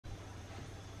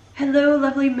Hello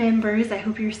lovely members, I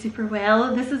hope you're super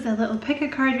well. This is a little pick a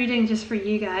card reading just for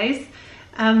you guys.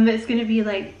 It's going to be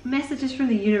like messages from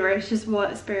the universe, just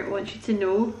what Spirit wants you to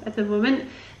know at the moment.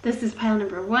 This is pile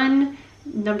number 1,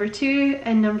 number 2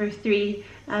 and number 3.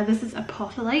 This is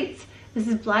apophyllite, this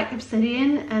is black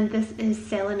obsidian and this is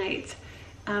selenite.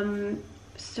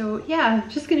 So yeah,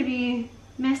 just going to be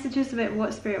messages about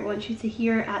what Spirit wants you to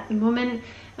hear at the moment,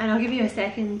 and I'll give you a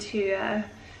second to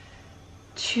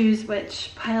choose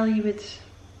which pile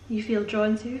you feel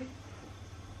drawn to.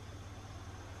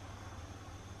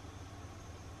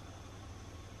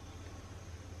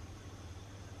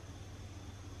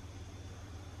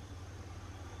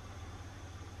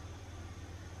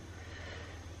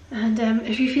 And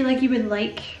if you feel like you would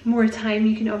like more time,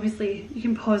 you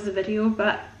can pause the video,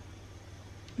 but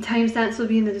timestamps will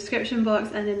be in the description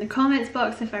box and in the comments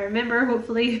box if I remember,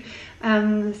 hopefully.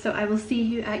 So I will see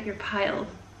you at your pile.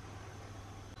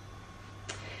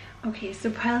 Okay, so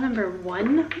pile number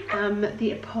 1,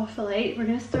 the apophyllite. We're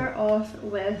going to start off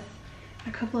with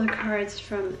a couple of cards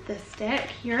from this deck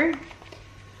here.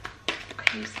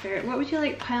 Okay, Spirit, what would you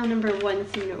like pile number 1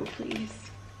 to know, please?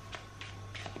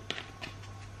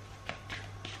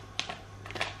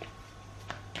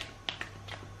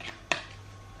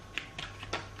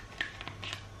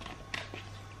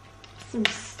 Some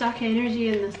stuck energy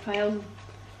in this pile.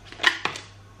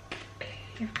 Okay,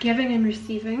 you're giving and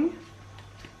receiving.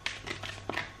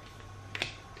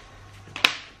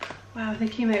 Wow, they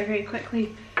came out very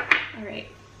quickly. Alright,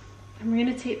 and we're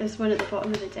going to take this one at the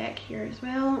bottom of the deck here as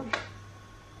well.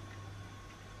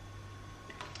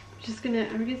 I'm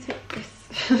going to take this.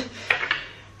 I'm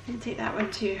going to take that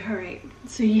one too. Alright,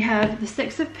 so you have the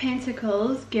 6 of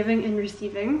Pentacles, giving and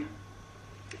receiving.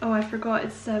 Oh, I forgot,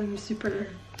 it's super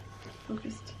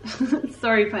focused.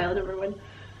 Sorry, pile number 1.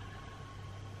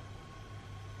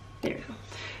 There we go.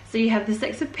 So you have the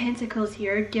 6 of Pentacles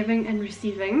here, giving and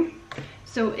receiving.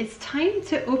 So it's time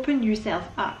to open yourself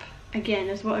up, again,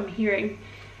 is what I'm hearing.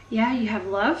 Yeah, you have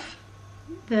love,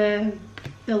 the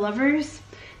Lovers.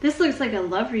 This looks like a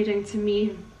love reading to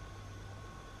me.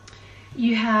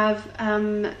 You have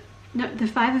the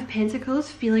 5 of Pentacles,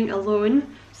 feeling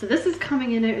alone. So this is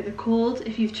coming in out of the cold.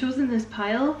 If you've chosen this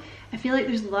pile, I feel like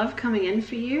there's love coming in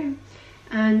for you.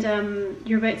 And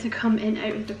you're about to come in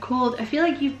out of the cold. I feel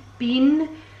like you've been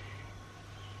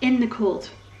in the cold,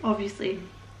 obviously.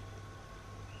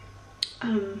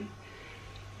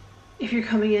 If you're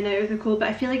coming in out of the cold, but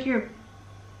I feel like you've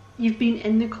been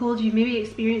in the cold. You've maybe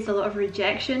experienced a lot of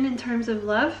rejection in terms of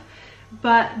love,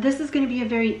 but this is going to be a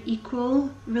very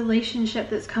equal relationship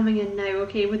that's coming in now.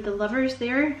 Okay, with the Lovers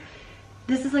there,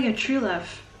 this is like a true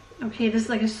love. Okay, this is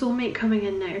like a soulmate coming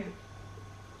in now.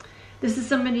 This is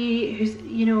somebody who's,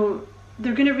 you know,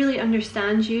 they're going to really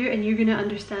understand you and you're going to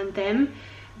understand them,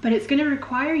 but it's going to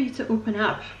require you to open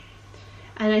up.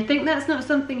 And I think that's not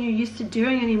something you're used to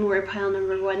doing anymore, pile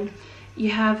number 1.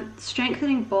 You have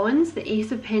strengthening bonds, the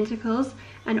Ace of Pentacles,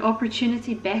 and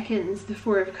opportunity beckons, the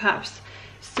 4 of Cups.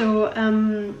 So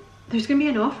there's going to be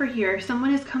an offer here.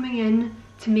 Someone is coming in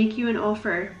to make you an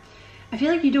offer. I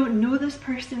feel like you don't know this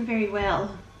person very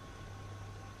well.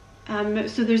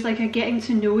 So there's like a getting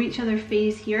to know each other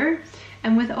phase here.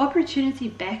 And with opportunity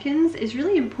beckons, it's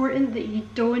really important that you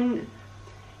don't,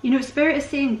 you know, Spirit is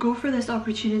saying go for this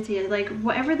opportunity, like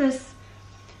whatever this,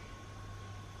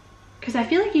 because I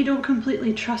feel like you don't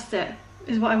completely trust it,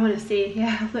 is what I want to say.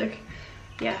 Yeah, look,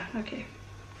 yeah, okay.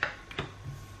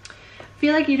 I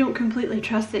feel like you don't completely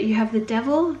trust it. You have the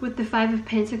Devil with the 5 of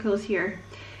Pentacles here.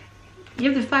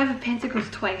 You have the 5 of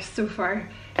Pentacles twice so far.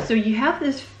 So you have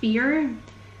this fear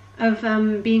of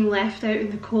being left out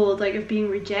in the cold, like of being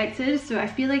rejected. So I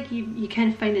feel like you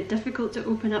kind of find it difficult to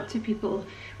open up to people,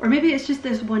 or maybe it's just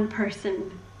this one person,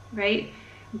 right?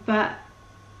 But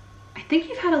I think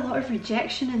you've had a lot of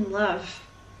rejection in love,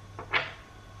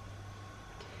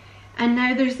 and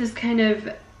now there's this kind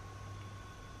of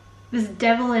this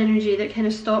devil energy that kind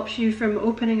of stops you from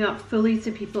opening up fully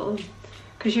to people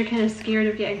because you're kind of scared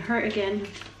of getting hurt again.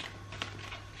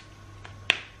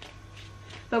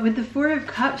 But with the 4 of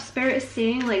Cups, Spirit is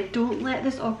saying, like, don't let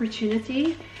this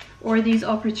opportunity or these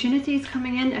opportunities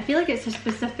coming in, I feel like it's a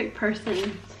specific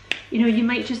person. You know, you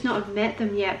might just not have met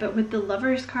them yet, but with the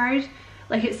Lovers card,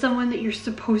 like it's someone that you're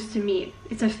supposed to meet.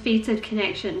 It's a fated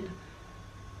connection.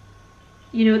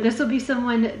 You know, this will be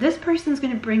someone, this person's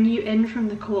going to bring you in from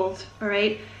the cold, all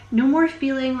right? No more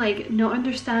feeling like not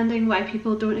understanding why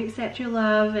people don't accept your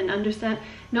love and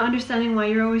not understanding why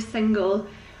you're always single.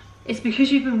 It's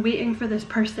because you've been waiting for this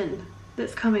person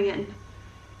that's coming in.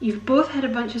 You've both had a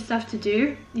bunch of stuff to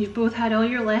do. You've both had all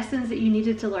your lessons that you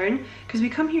needed to learn, because we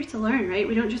come here to learn, right?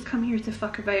 We don't just come here to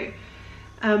fuck about.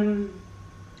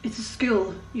 It's a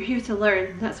school. You're here to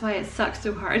learn. That's why it sucks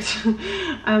so hard.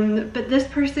 But this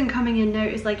person coming in now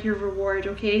is like your reward,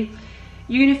 okay?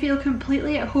 You're going to feel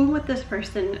completely at home with this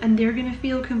person, and they're going to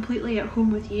feel completely at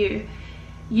home with you.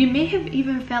 You may have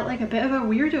even felt like a bit of a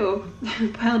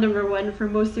weirdo, pile number one, for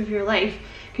most of your life,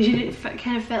 because you didn't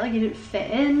kind of felt like you didn't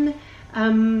fit in.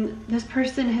 This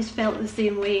person has felt the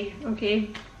same way, okay?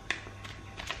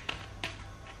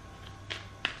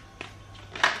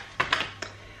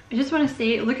 I just want to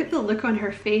say, look at the look on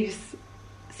her face.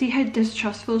 See how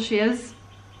distrustful she is?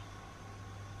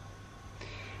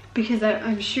 Because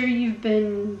I'm sure you've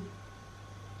been,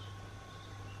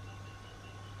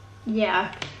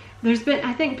 yeah,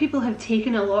 I think people have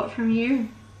taken a lot from you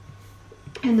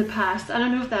in the past. I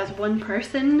don't know if that's one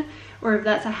person or if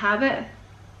that's a habit.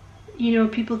 You know,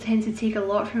 people tend to take a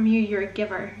lot from you. You're a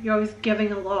giver. You're always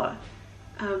giving a lot.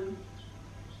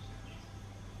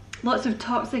 Lots of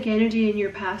toxic energy in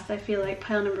your past, I feel like,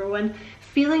 pile number one.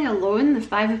 Feeling alone, the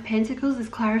Five of Pentacles, is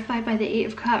clarified by the Eight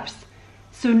of Cups.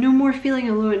 So no more feeling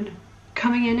alone,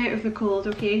 coming in out of the cold,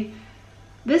 okay?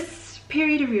 This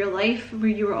period of your life where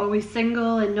you were always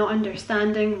single and not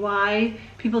understanding why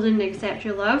people didn't accept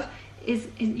your love,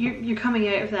 you're coming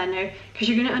out of that now, because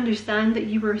you're going to understand that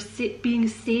you were being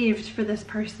saved for this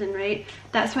person, right?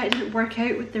 That's why it didn't work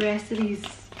out with the rest of these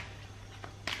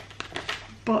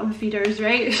bottom feeders,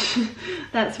 right?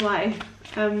 That's why,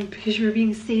 because you were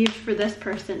being saved for this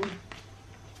person.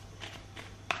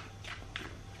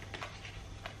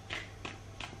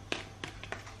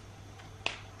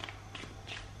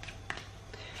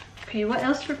 Okay, what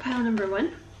else for pile number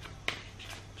one?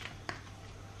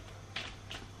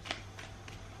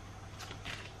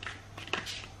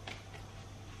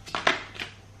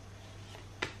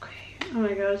 Okay, oh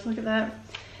my gosh, look at that.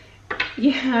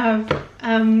 You have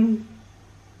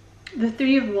the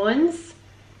Three of Wands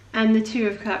and the Two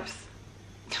of Cups.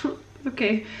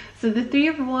 Okay, so the Three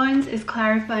of Wands is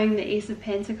clarifying the Ace of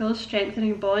Pentacles,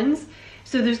 strengthening bonds.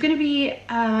 So there's going to be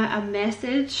a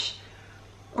message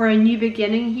or a new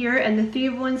beginning here, and the Three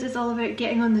of Wands is all about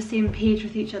getting on the same page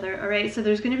with each other, alright? So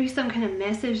there's going to be some kind of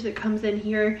message that comes in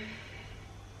here,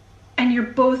 and you're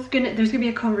both there's going to be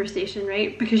a conversation,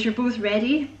 right? Because you're both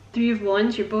ready. Three of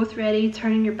Wands, you're both ready,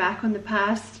 turning your back on the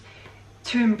past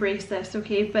to embrace this,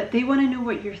 okay? But they want to know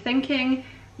what you're thinking,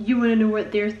 you want to know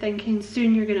what they're thinking,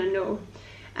 soon you're going to know.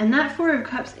 And that Four of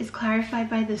Cups is clarified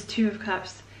by this Two of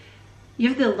Cups. You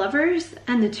have the Lovers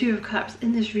and the Two of Cups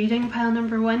in this reading, pile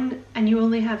number one, and you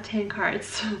only have 10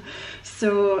 cards.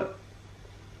 So,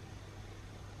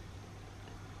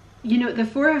 you know, the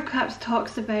Four of Cups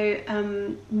talks about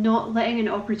not letting an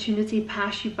opportunity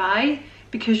pass you by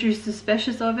because you're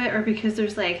suspicious of it, or because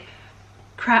there's like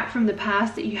crap from the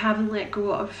past that you haven't let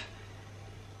go of.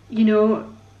 You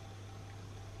know,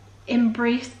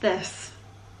 embrace this,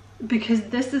 because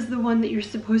this is the one that you're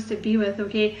supposed to be with,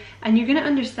 okay? And you're going to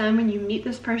understand when you meet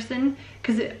this person,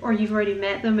 or you've already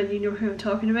met them and you know who I'm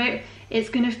talking about. It's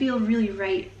going to feel really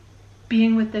right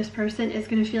being with this person. It's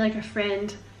going to feel like a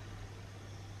friend,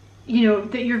 you know,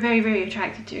 that you're very, very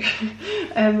attracted to.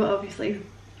 Obviously.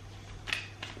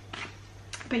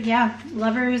 But yeah,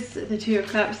 Lovers, the Two of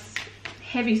Cups,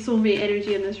 heavy soulmate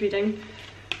energy in this reading.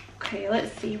 Okay,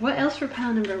 let's see. What else for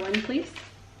pile number one, please?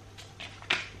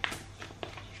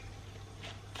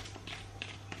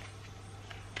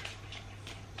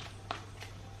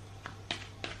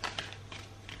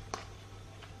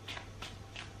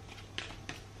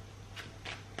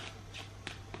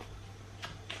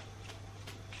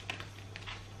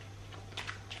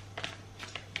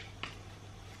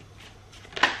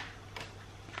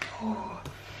 Oh,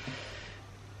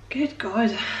 good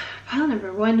God. Pile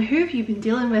number one, who have you been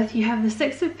dealing with? You have the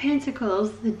Six of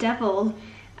Pentacles, the Devil,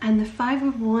 and the Five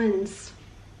of Wands.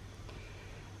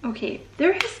 Okay,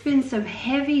 there has been some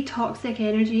heavy toxic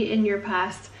energy in your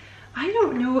past. I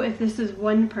don't know if this is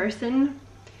one person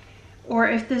or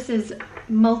if this is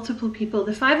multiple people.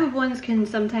 The Five of Wands can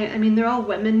sometimes, I mean, they're all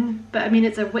women, but I mean,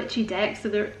 it's a witchy deck,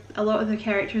 so a lot of the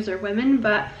characters are women,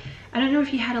 but I don't know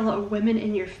if you had a lot of women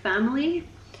in your family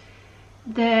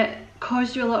that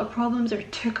caused you a lot of problems or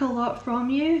took a lot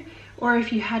from you, or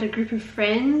if you had a group of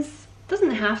friends. Doesn't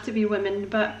have to be women,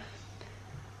 but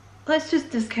let's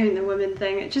just discount the women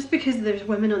thing. Just because there's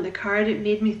women on the card, it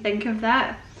made me think of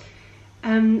that.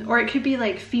 Or it could be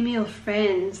like female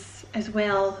friends as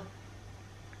well,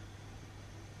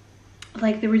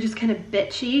 like they were just kind of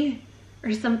bitchy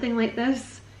or something like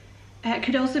this. It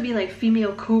could also be like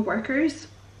female co-workers.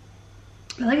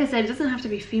 Like I said, it doesn't have to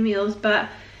be females, but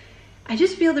I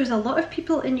just feel there's a lot of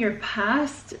people in your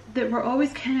past that were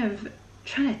always kind of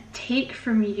trying to take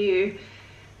from you.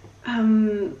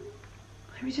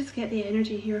 Let me just get the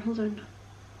energy here, hold on.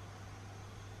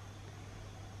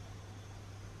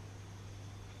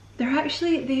 They're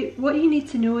actually, what you need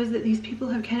to know is that these people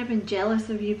have kind of been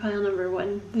jealous of you, pile number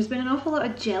 1. There's been an awful lot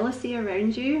of jealousy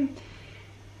around you,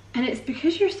 and it's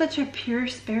because you're such a pure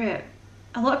spirit.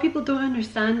 A lot of people don't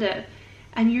understand it,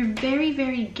 and you're very,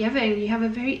 very giving. You have a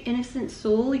very innocent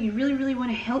soul. You really, really want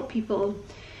to help people,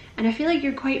 and I feel like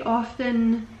you're quite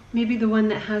often maybe the one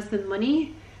that has the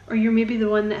money, or you're maybe the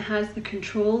one that has the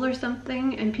control or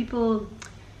something, and people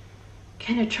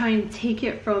kind of try and take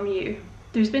it from you.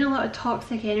 There's been a lot of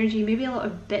toxic energy, maybe a lot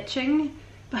of bitching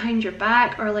behind your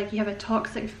back, or like you have a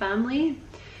toxic family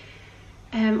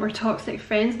or toxic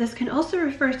friends. This can also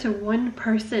refer to one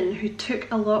person who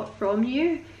took a lot from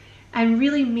you and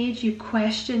really made you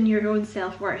question your own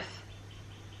self-worth.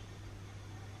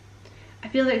 I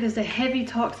feel like there's a heavy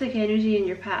toxic energy in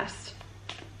your past.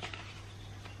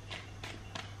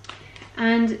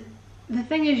 And the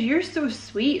thing is, you're so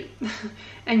sweet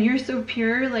and you're so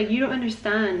pure, like you don't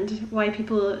understand why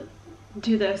people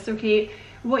do this, okay?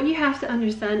 What you have to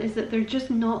understand is that they're just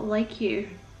not like you,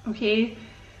 okay?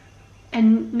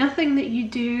 And nothing that you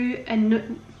do,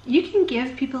 and you can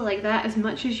give people like that as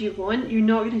much as you want, you're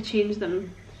not going to change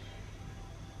them.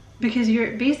 Because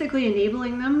you're basically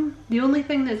enabling them. The only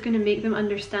thing that's going to make them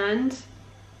understand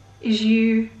is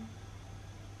you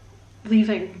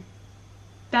leaving.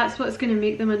 That's what's going to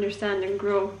make them understand and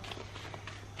grow.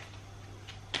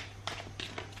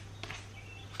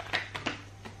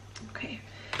 Okay,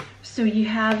 so you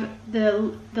have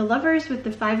the Lovers with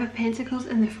the 5 of Pentacles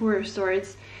and the 4 of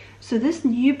Swords. So this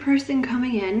new person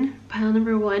coming in, pile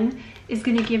number 1, is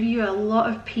going to give you a lot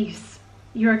of peace.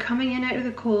 You are coming in out of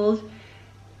the cold.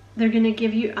 They're going to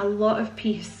give you a lot of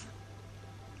peace.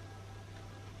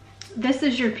 This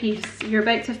is your peace. You're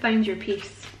about to find your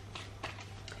peace.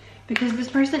 Because this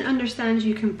person understands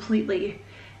you completely.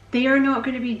 They are not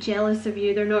going to be jealous of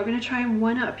you. They're not going to try and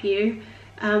one-up you.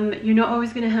 You're not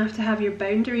always going to have your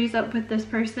boundaries up with this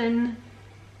person.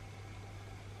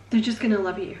 They're just going to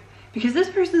love you. Because this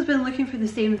person's been looking for the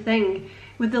same thing.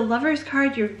 With the Lovers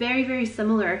card, you're very, very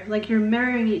similar. Like you're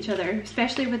mirroring each other,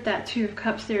 especially with that 2 of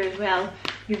Cups there as well.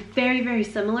 You're very, very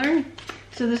similar.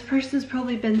 So this person's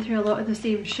probably been through a lot of the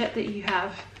same shit that you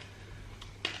have.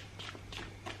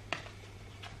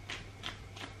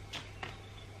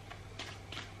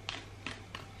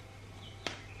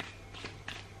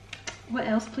 What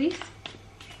else, please?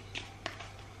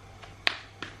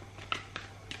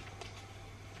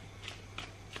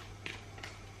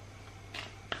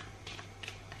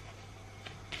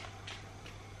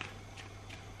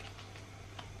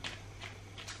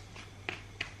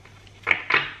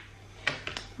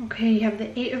 Okay, you have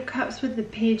the 8 of Cups with the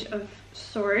Page of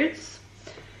Swords.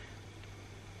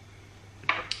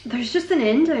 There's just an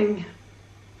ending.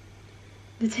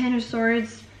 The 10 of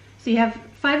Swords. So you have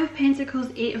 5 of Pentacles,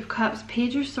 8 of Cups,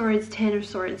 Page of Swords, 10 of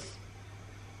Swords.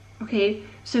 Okay,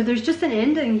 so there's just an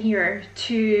ending here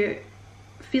to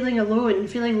feeling alone,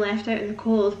 feeling left out in the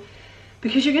cold.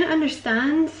 Because you're going to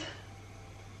understand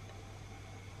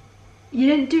you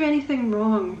didn't do anything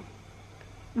wrong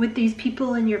with these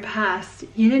people in your past.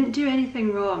 You didn't do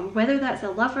anything wrong, whether that's a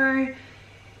lover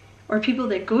or people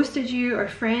that ghosted you or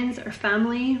friends or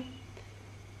family.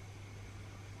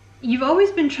 You've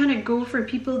always been trying to go for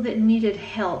people that needed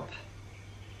help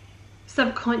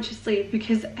subconsciously,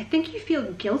 because I think you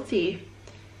feel guilty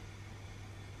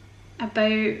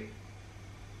about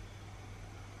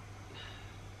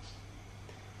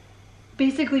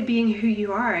basically being who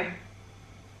you are.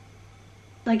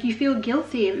 Like you feel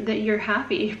guilty that you're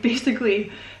happy,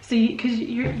 basically. So because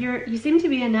you seem to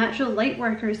be a natural light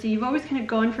worker, so you've always kind of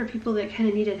gone for people that kind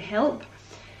of needed help.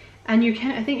 And you're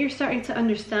I think you're starting to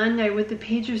understand now with the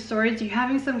Page of Swords, you're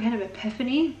having some kind of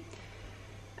epiphany.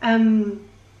 That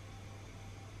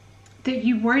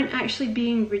you weren't actually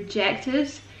being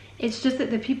rejected. It's just that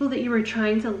the people that you were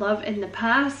trying to love in the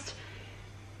past,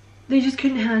 they just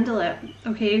couldn't handle it,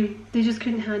 okay? They just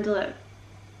couldn't handle it.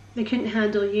 They couldn't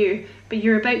handle you, but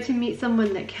you're about to meet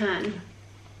someone that can.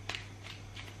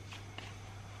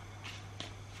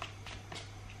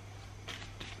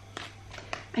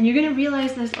 And you're going to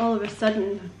realize this all of a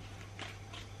sudden.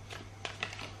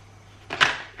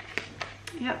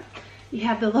 Yep. You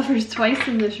have the Lovers twice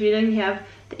in this reading. You have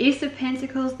the Ace of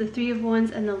Pentacles, the 3 of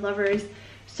Wands, and the Lovers.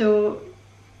 So,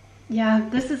 yeah,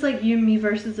 this is like you, me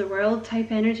versus the world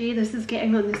type energy. This is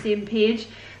getting on the same page.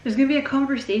 There's going to be a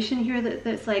conversation here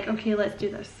that's like, okay, let's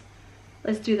do this.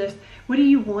 Let's do this. What do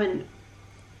you want?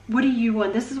 What do you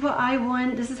want? This is what I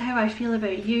want. This is how I feel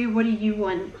about you. What do you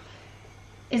want?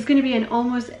 it's going to be an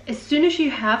almost, as soon as you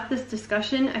have this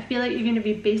discussion, I feel like you're going to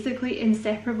be basically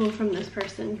inseparable from this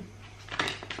person.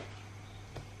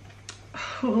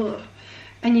 Oh.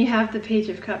 And you have the Page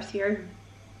of Cups here.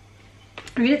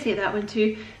 I'm going to take that one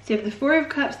too. So you have the Four of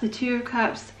Cups, the Two of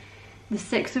Cups, the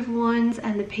Six of Wands,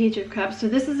 and the Page of Cups. So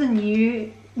this is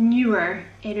a newer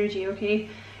energy, okay?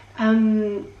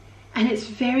 And it's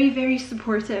very, very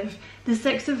supportive. The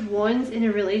Six of Wands in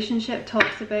a relationship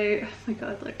talks about, oh my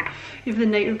god, look, you have the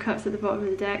Knight of Cups at the bottom of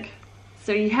the deck.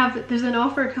 So you have, there's an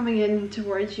offer coming in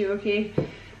towards you, okay?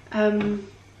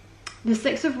 The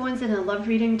Six of Wands in a love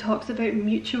reading talks about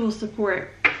mutual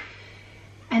support.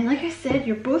 And like I said,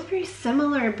 you're both very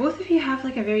similar. Both of you have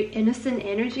like a very innocent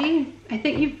energy. I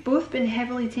think you've both been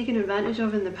heavily taken advantage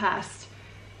of in the past.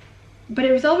 But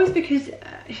it was always because,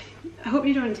 I hope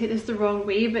you don't take this the wrong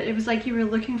way, but it was like you were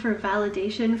looking for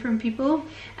validation from people.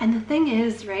 And the thing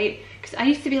is, right, because I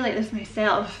used to be like this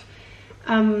myself,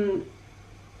 when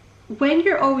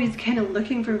you're always kind of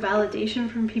looking for validation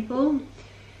from people,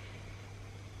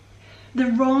 the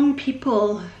wrong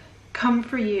people come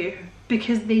for you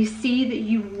because they see that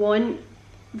you want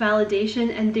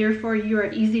validation and therefore you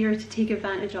are easier to take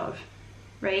advantage of,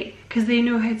 right? Because they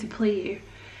know how to play you.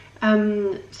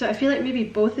 So I feel like maybe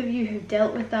both of you have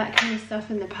dealt with that kind of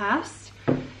stuff in the past,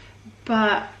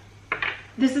 but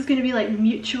this is going to be like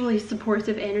mutually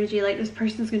supportive energy. Like this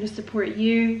person's going to support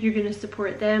you, you're going to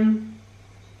support them,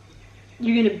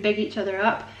 you're going to big each other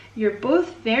up. You're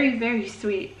both very, very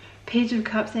sweet. Page of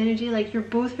Cups energy, like you're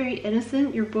both very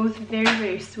innocent, you're both very,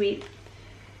 very sweet.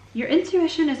 Your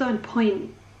intuition is on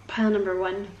point, pile number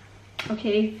one,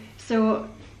 okay? So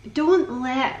don't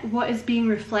let what is being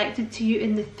reflected to you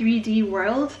in the 3D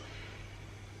world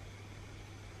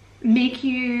make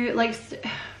you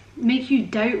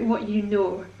doubt what you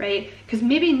know, right? Because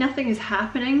maybe nothing is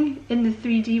happening in the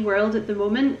 3D world at the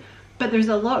moment, but there's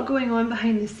a lot going on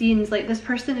behind the scenes. Like this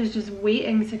person is just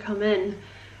waiting to come in.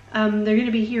 They're going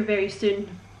to be here very soon,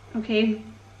 okay?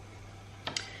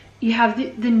 You have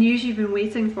the news you've been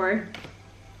waiting for.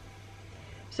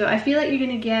 So I feel like you're going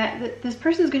to get, this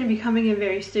person's going to be coming in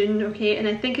very soon, okay? And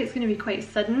I think it's going to be quite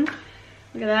sudden.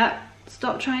 Look at that.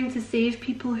 Stop trying to save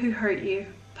people who hurt you,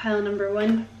 pile number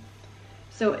one.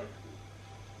 So,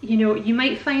 you know, you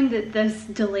might find that this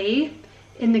delay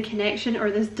in the connection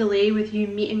or this delay with you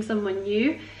meeting someone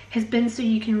new has been so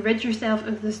you can rid yourself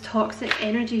of this toxic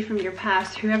energy from your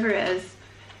past, whoever it is.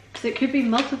 Because it could be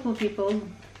multiple people.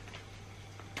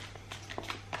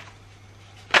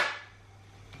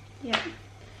 Yeah.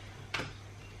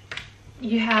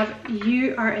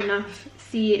 You are enough.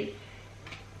 See,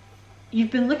 you've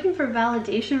been looking for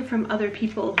validation from other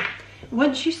people.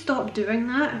 Once you stop doing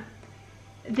that,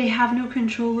 they have no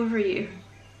control over you.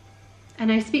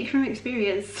 And I speak from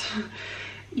experience.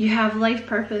 You have life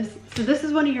purpose. So this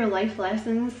is one of your life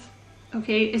lessons,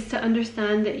 okay, is to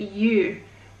understand that you,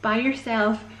 by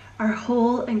yourself, are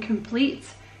whole and complete.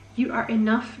 You are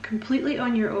enough completely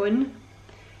on your own.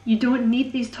 You don't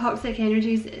need these toxic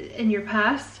energies in your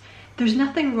past. There's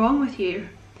nothing wrong with you.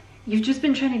 You've just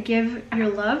been trying to give your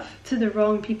love to the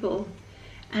wrong people.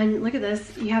 And look at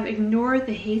this, you have ignored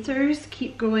the haters,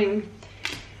 keep going.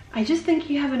 I just think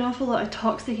you have an awful lot of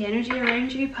toxic energy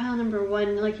around you, pile number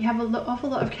one. Like you have an awful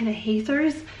lot of kind of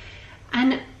haters.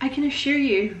 And I can assure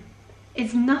you,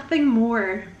 it's nothing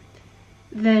more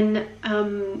than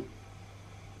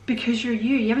because you're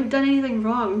you. You haven't done anything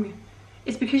wrong.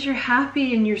 It's because you're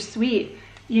happy and you're sweet,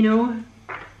 you know?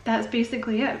 That's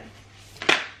basically it.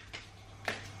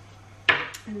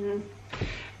 And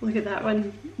look at that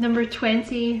one. Number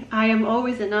 20, I am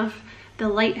always enough. The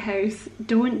Lighthouse,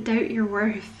 don't doubt your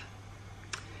worth.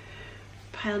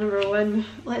 Pile number one.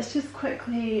 Let's just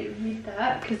quickly read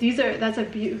that because that's a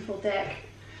beautiful deck.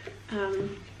 So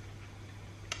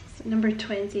number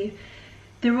 20.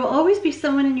 There will always be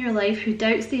someone in your life who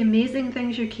doubts the amazing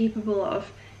things you're capable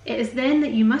of. It is then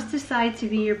that you must decide to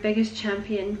be your biggest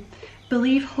champion.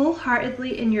 Believe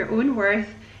wholeheartedly in your own worth,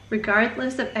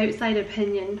 regardless of outside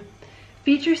opinion.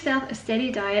 Feed yourself a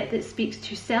steady diet that speaks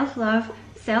to self-love,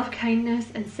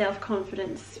 self-kindness, and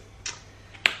self-confidence.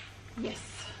 Yes,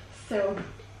 so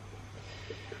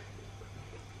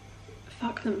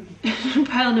fuck them.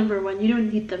 Pile number one, you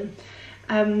don't need them.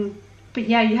 But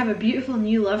yeah, you have a beautiful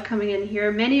new love coming in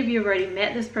here. Many of you have already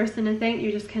met this person, I think.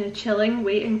 You're just kind of chilling,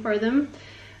 waiting for them.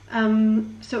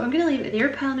 So I'm going to leave it there,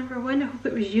 pile number one. I hope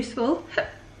it was useful.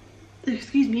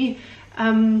 Excuse me.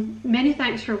 Many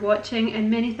thanks for watching and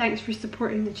many thanks for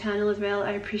supporting the channel as well.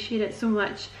 I appreciate it so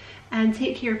much. And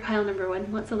take care, pile number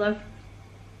one. Lots of love.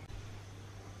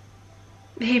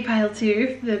 Hey, pile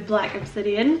two, the Black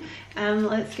Obsidian.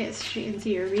 Let's get straight into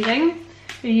your reading.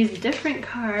 We use different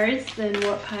cards than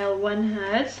what pile 1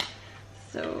 had.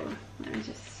 So let me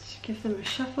just give them a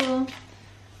shuffle.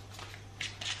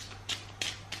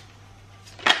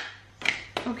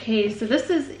 Okay, so this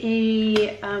is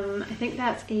a, I think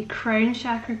that's a crown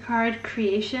chakra card,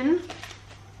 creation.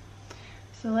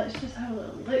 So let's just have a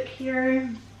little look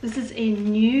here. This is a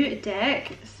new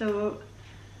deck, so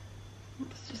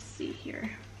let's just see here.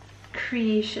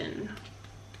 Creation.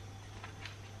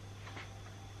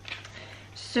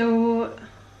 So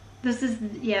this is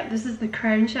the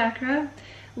crown chakra.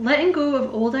 Letting go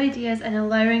of old ideas and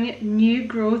allowing new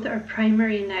growth are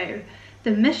primary now.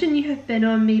 The mission you have been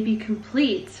on may be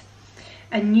complete.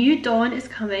 A new dawn is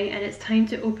coming and it's time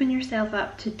to open yourself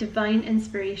up to divine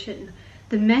inspiration.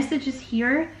 The message is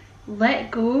here. Let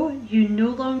go. You no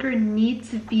longer need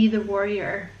to be the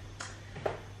warrior.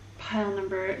 Pile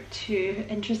number 2.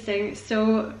 Interesting.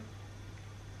 So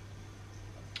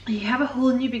you have a whole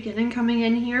new beginning coming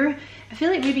in here. I feel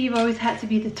like maybe you've always had to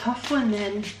be the tough one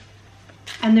then.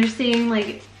 And they're saying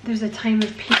like there's a time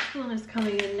of peacefulness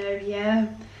coming in now. Yeah.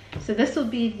 So this will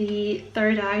be the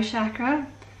third eye chakra,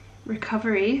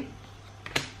 recovery.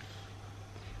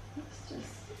 Let's just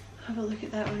have a look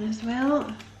at that one as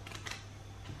well.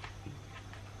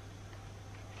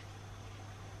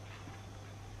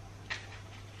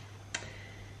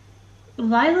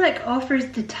 Lilac offers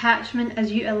detachment as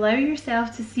you allow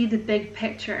yourself to see the big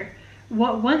picture.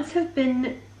 What once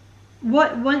may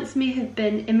have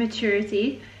been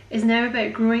immaturity is now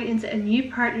about growing into a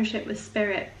new partnership with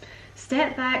spirit.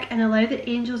 Step back and allow the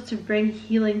angels to bring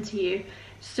healing to you.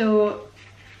 So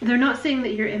they're not saying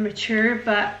that you're immature,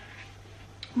 but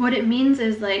what it means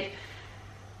is like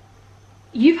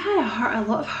you've had a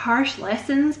lot of harsh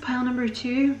lessons, pile number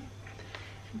 2.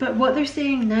 But what they're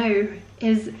saying now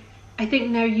is, I think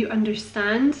now you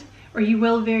understand, or you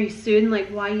will very soon, like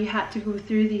why you had to go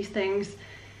through these things.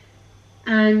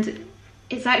 And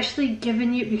it's actually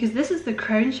given you, because this is the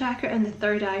crown chakra and the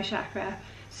third eye chakra.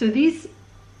 So these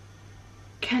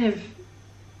kind of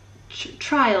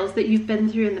trials that you've been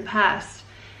through in the past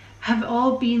have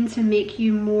all been to make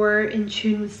you more in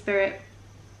tune with spirit,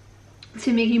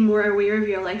 to make you more aware of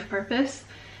your life purpose.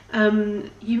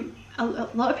 A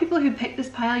lot of people who pick this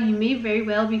pile, you may very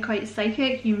well be quite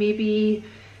psychic, you may be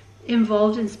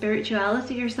involved in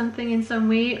spirituality or something in some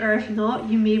way, or if not,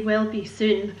 you may well be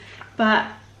soon. But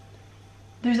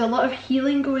there's a lot of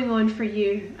healing going on for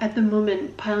you at the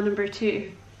moment, pile number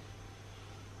 2.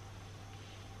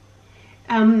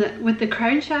 With the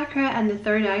crown chakra and the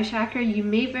third eye chakra, you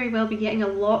may very well be getting a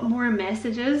lot more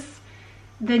messages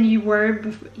than you were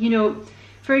before. You know,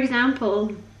 for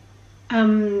example,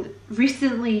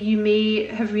 recently you may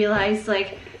have realized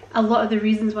like a lot of the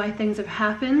reasons why things have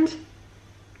happened,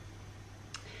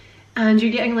 and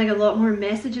you're getting like a lot more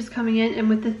messages coming in. And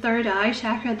with the third eye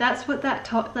chakra, that's what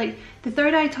that like the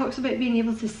third eye talks about, being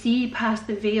able to see past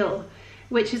the veil,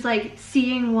 which is like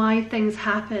seeing why things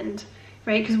happened,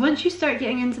 right? Because once you start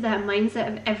getting into that mindset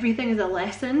of everything is a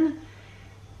lesson,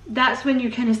 that's when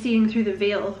you're kind of seeing through the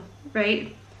veil,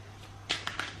 right?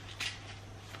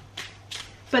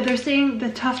 But they're saying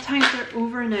the tough times are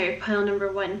over now, pile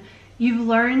number 1. You've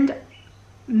learned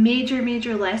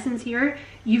major lessons here.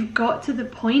 You've got to the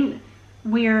point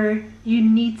where you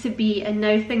need to be, and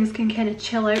now things can kind of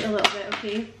chill out a little bit,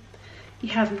 okay? You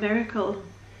have Miracle.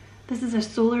 This is a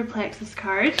solar plexus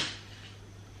card.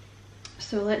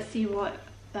 So let's see what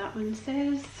that one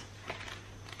says.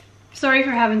 Sorry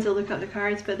for having to look up the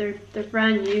cards, but they're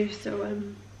brand new, so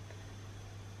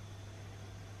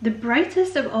The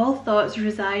brightest of all thoughts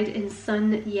reside in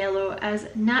sun yellow, as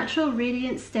natural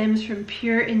radiance stems from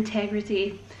pure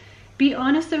integrity. Be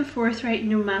honest and forthright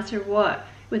no matter what.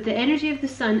 With the energy of the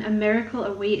sun, a miracle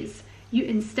awaits. You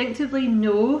instinctively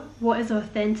know what is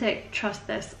authentic. Trust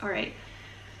this. Alright.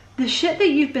 The shit that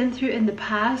you've been through in the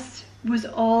past was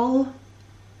all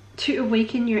to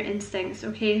awaken your instincts,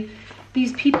 okay?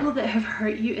 These people that have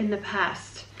hurt you in the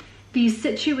past, these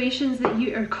situations that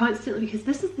you are constantly, because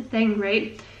this is the thing,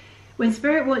 right? When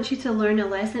spirit wants you to learn a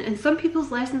lesson, and some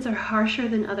people's lessons are harsher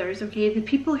than others, okay? The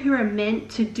people who are meant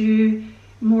to do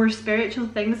more spiritual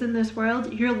things in this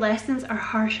world, your lessons are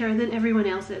harsher than everyone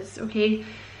else's, okay?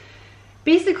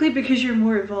 Basically because you're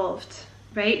more evolved,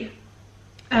 right?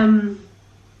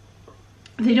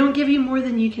 They don't give you more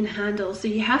than you can handle, so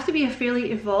you have to be a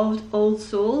fairly evolved old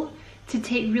soul to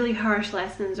take really harsh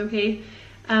lessons, okay?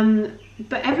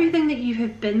 But everything that you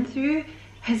have been through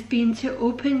has been to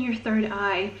open your third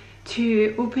eye,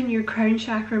 to open your crown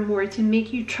chakra more, to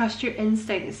make you trust your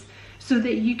instincts, so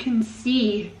that you can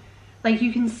see, like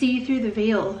you can see through the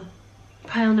veil,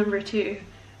 pile number 2.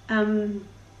 And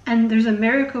there's a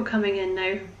miracle coming in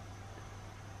now.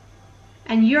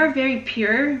 and you are very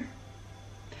pure,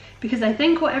 because I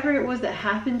think whatever it was that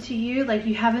happened to you, like,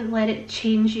 you haven't let it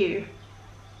change you.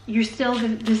 You're still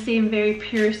the same very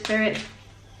pure spirit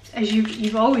as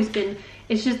you've always been.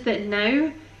 It's just that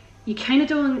now you kind of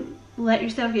don't let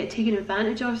yourself get taken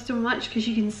advantage of so much, because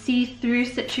you can see through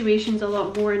situations a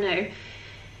lot more now.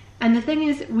 And the thing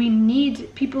is, we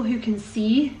need people who can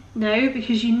see now,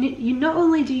 because you not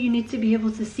only do you need to be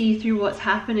able to see through what's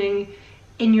happening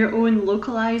in your own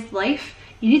localized life,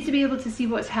 you need to be able to see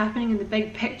what's happening in the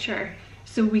big picture,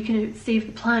 so we can save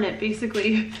the planet,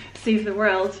 basically, save the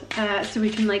world, so we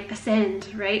can like ascend,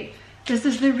 right? This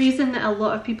is the reason that a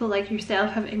lot of people like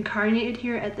yourself have incarnated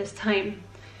here at this time.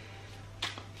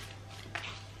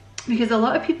 Because a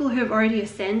lot of people who have already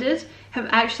ascended have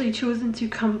actually chosen to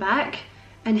come back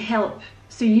and help.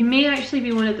 So you may actually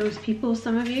be one of those people,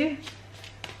 some of you.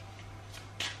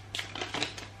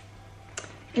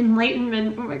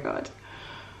 Enlightenment, oh my god.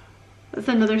 That's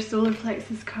another solar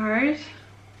plexus card.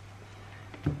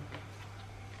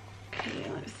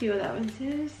 Okay, let's see what that one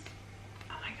says.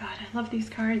 Oh my god, I love these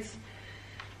cards.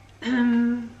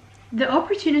 The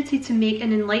opportunity to make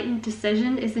an enlightened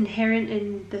decision is inherent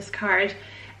in this card.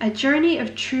 A journey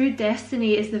of true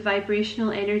destiny is the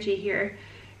vibrational energy here.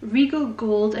 Regal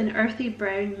gold and earthy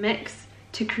brown mix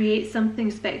to create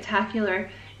something spectacular.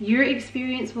 Your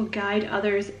experience will guide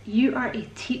others. You are a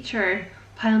teacher.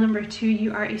 Pile number 2,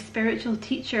 you are a spiritual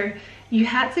teacher. You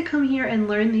had to come here and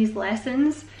learn these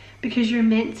lessons because you're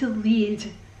meant to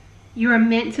lead. You are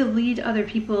meant to lead other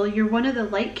people. You're one of the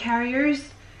light carriers,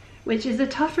 which is a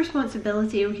tough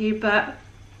responsibility, okay, but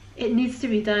it needs to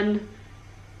be done.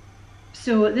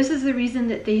 So this is the reason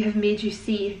that they have made you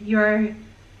see. You're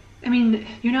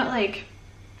not like,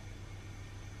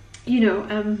 you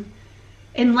know,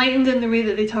 enlightened in the way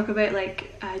that they talk about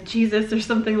like Jesus or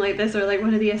something like this, or like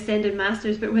one of the ascended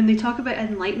masters, but when they talk about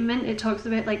enlightenment, it talks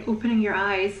about like opening your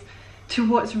eyes to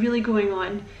what's really going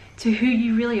on, to who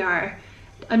you really are,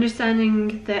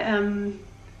 understanding that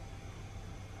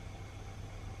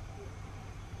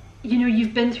you know,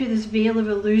 you've been through this veil of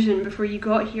illusion before you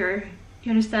got here.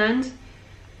 You understand?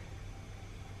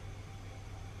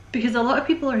 Because a lot of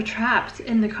people are trapped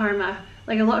in the karma.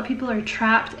 Like, a lot of people are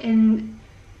trapped in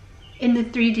the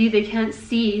 3D they can't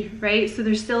see, right? So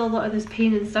there's still a lot of this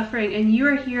pain and suffering, and you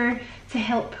are here to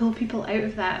help pull people out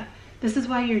of that. This is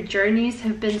why your journeys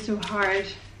have been so hard.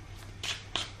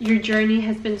 Your journey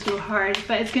has been so hard,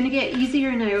 but it's going to get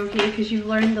easier now, okay, because you've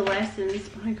learned the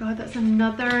lessons. Oh my god, that's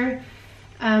another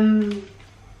I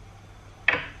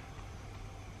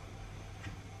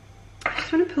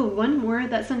just want to pull one more.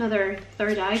 That's another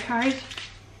third eye card.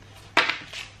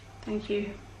 Thank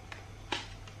you.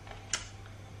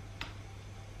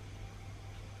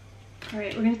 All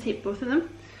right, we're going to take both of them.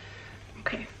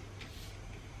 Okay.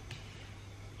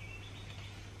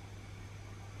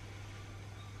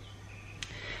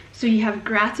 So you have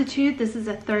gratitude. This is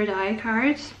a third eye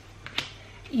card.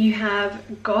 You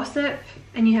have gossip,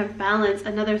 and you have balance,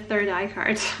 another third eye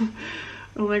card.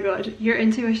 Oh my god, your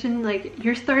intuition, like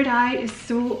your third eye is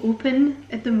so open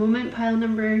at the moment, pile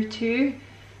number 2.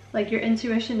 Like your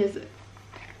intuition is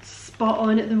spot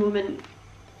on at the moment.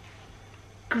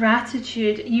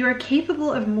 Gratitude, you are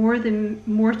capable of more than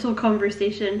mortal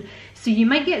conversation. So you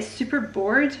might get super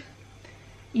bored.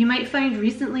 You might find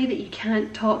recently that you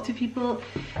can't talk to people.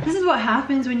 This is what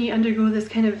happens when you undergo this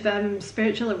kind of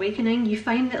spiritual awakening. You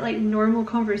find that like normal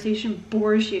conversation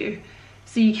bores you.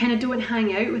 So you kind of don't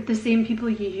hang out with the same people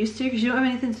you used to because you don't have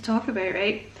anything to talk about,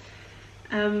 right?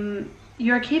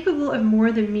 You are capable of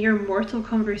more than mere mortal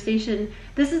conversation.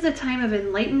 This is a time of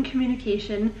enlightened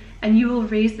communication, and you will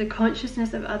raise the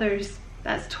consciousness of others.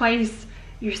 That's twice.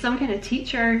 You're some kind of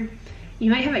teacher. You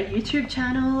might have a YouTube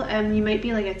channel, you might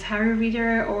be like a tarot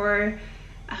reader, or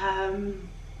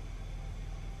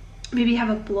maybe have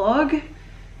a blog.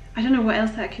 I don't know what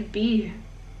else that could be.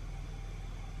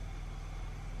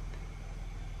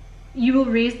 You will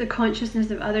raise the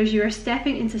consciousness of others. You are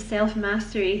stepping into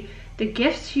self-mastery. The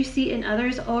gifts you see in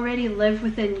others already live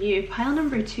within you. Pile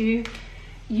number 2,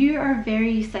 you are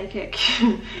very psychic,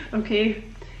 okay?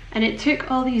 And it took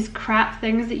all these crap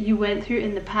things that you went through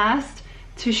in the past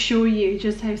to show you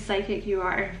just how psychic you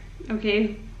are,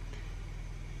 okay?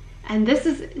 And this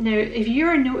is, now, if you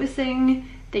are noticing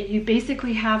that you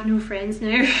basically have no friends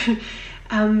now,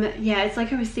 yeah, it's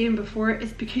like I was saying before,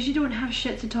 it's because you don't have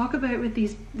shit to talk about with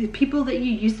the people that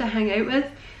you used to hang out with.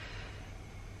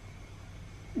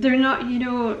 They're not, you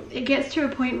know, it gets to a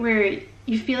point where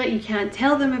you feel like you can't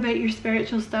tell them about your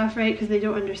spiritual stuff, right? Because they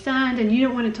don't understand, and you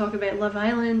don't want to talk about Love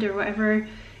Island or whatever,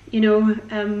 you know,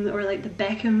 or like the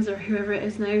Beckhams or whoever it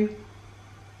is now.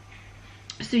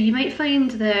 So you might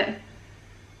find that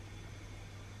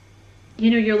you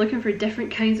know, you're looking for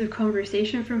different kinds of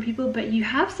conversation from people, but you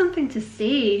have something to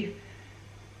say.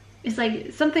 It's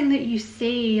like something that you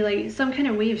say, like some kind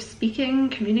of way of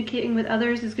speaking, communicating with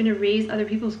others is going to raise other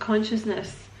people's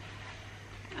consciousness.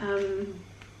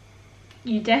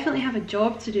 You definitely have a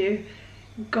job to do.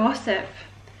 Gossip.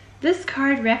 This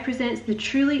card represents the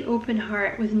truly open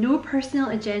heart with no personal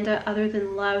agenda other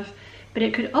than love, but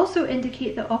it could also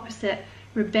indicate the opposite,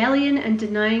 rebellion and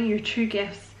denying your true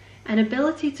gifts. An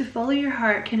ability to follow your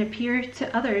heart can appear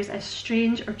to others as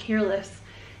strange or careless,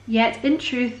 yet in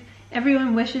truth,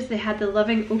 everyone wishes they had the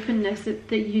loving openness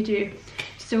that you do.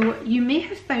 So you may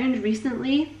have found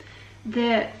recently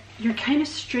that you're kind of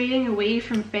straying away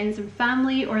from friends and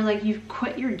family, or like you've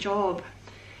quit your job.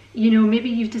 You know, maybe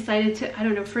you've decided to, I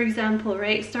don't know, for example,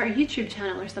 right, start a YouTube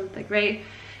channel or something, right?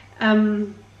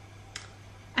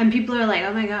 And people are like,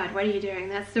 oh my god, what are you doing?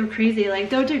 That's so crazy. Like,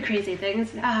 don't do crazy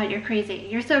things. Ah, you're crazy.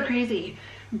 You're so crazy.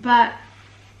 But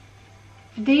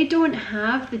they don't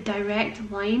have the direct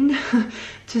line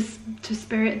to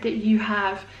spirit that you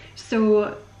have.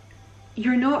 So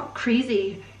you're not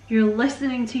crazy. You're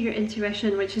listening to your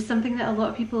intuition, which is something that a lot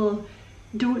of people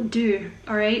don't do,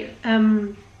 all right?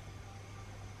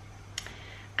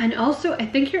 And also, I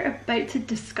think you're about to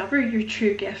discover your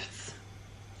true gifts.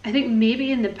 I think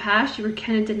maybe in the past you were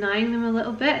kind of denying them a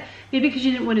little bit, maybe because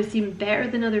you didn't want to seem better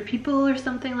than other people or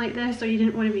something like this, or you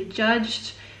didn't want to be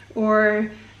judged,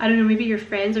 or I don't know, maybe your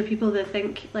friends or people that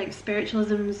think like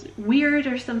spiritualism's weird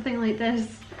or something like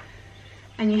this.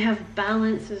 And you have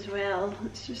balance as well.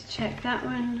 Let's just check that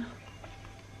one.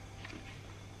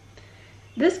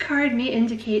 This card may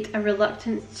indicate a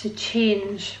reluctance to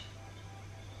change.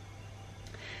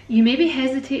 You may be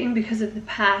hesitating because of the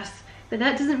past, but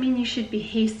that doesn't mean you should be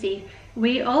hasty.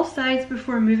 Weigh all sides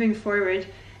before moving forward.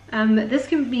 This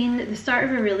can mean the start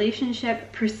of a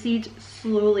relationship. Proceed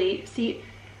slowly. See,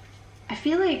 I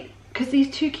feel like, because these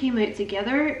two came out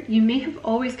together, you may have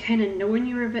always kind of known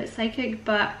you were a bit psychic,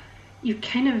 but you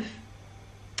didn't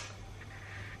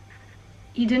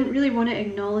really want to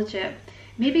acknowledge it.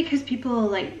 Maybe because people,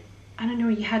 like, I don't know,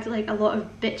 you had like a lot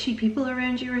of bitchy people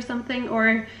around you or something,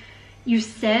 or you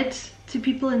said to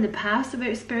people in the past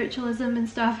about spiritualism and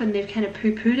stuff and they've kind of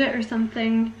poo-pooed it or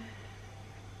something.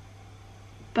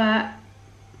 But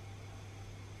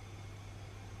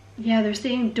yeah, they're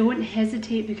saying don't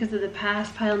hesitate because of the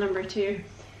past, pile number 2.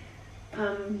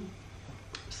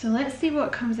 So let's see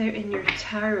what comes out in your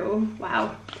tarot.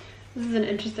 Wow, this is an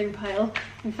interesting pile.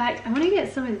 In fact, I want to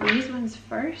get some of these ones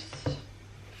first.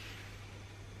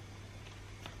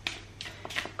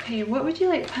 Okay, what would you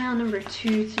like pile number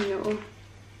 2 to know?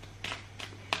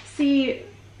 See,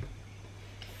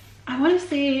 I want to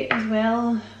say as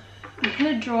well, I'm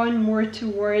kind of drawn more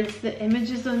towards the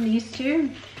images on these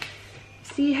two.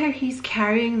 See how he's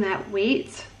carrying that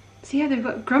weight? See how they've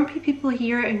got grumpy people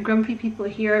here and grumpy people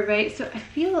here, right? So I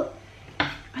feel,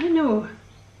 I don't know,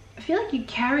 I feel like you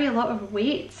carry a lot of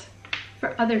weight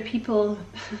for other people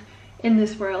in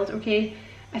this world, okay?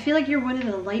 I feel like you're one of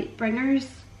the light bringers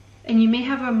and you may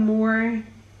have a more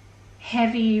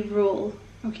heavy role,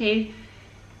 okay,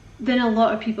 than a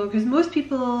lot of people, because most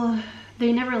people,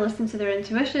 they never listen to their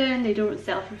intuition, they don't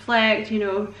self-reflect, you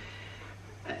know,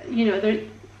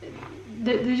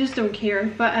 they just don't care.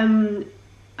 But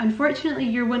unfortunately,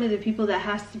 you're one of the people that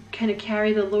has to kind of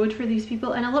carry the load for these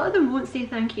people, and a lot of them won't say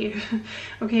thank you.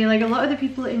 Okay, like a lot of the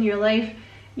people in your life,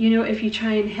 you know, if you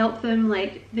try and help them,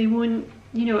 like they won't,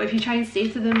 you know, if you try and say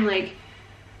to them like,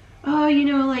 oh, you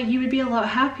know, like you would be a lot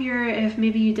happier if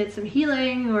maybe you did some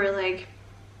healing, or like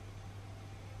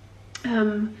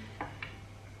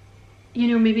you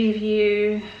know, maybe if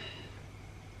you,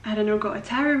 I don't know, got a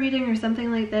tarot reading or something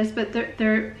like this. But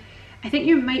I think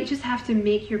you might just have to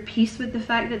make your peace with the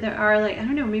fact that there are, like, I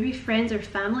don't know, maybe friends or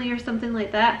family or something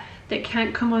like that that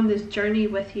can't come on this journey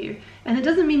with you. And it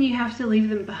doesn't mean you have to leave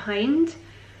them behind,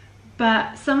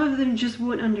 but some of them just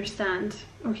won't understand,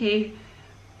 okay?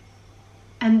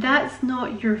 And that's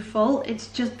not your fault, it's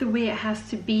just the way it has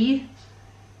to be.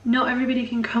 Not everybody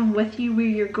can come with you where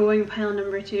you're going, pile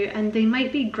number 2, and they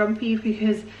might be grumpy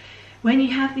because when you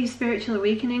have these spiritual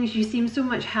awakenings, you seem so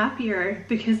much happier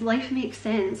because life makes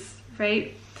sense,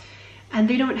 right? And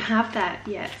they don't have that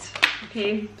yet,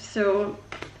 okay? So,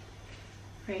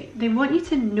 right, they want you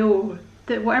to know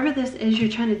that whatever this is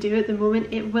you're trying to do at the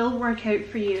moment, it will work out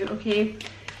for you, okay?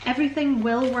 Everything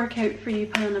will work out for you,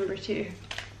 pile number 2.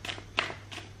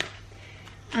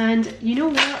 And you know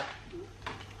what?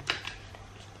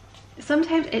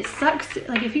 Sometimes it sucks,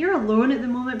 like if you're alone at the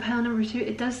moment, pile number 2,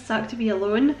 it does suck to be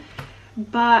alone,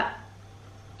 but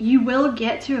you will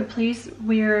get to a place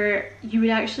where you would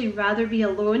actually rather be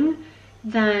alone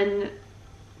than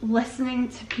listening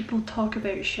to people talk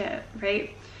about shit,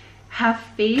 right? Have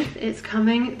faith, it's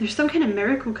coming. There's some kind of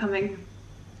miracle coming,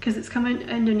 because it's coming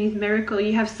underneath miracle.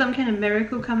 You have some kind of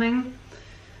miracle coming.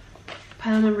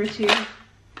 Pile number 2.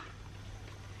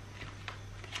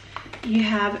 You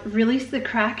have release the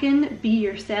Kraken, be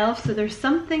yourself. So there's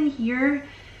something here,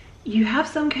 you have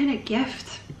some kind of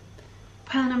gift.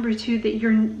 Pile number 2, that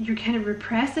you're kind of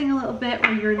repressing a little bit,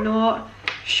 or you're not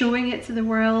showing it to the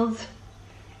world.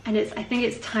 And I think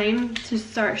it's time to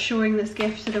start showing this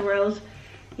gift to the world.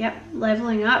 Yep,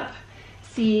 leveling up.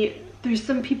 See, there's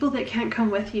some people that can't come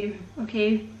with you,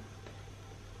 okay?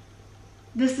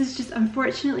 This is just,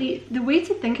 unfortunately, the way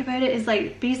to think about it is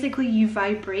like, basically you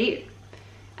vibrate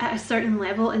at a certain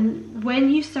level, and when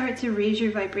you start to raise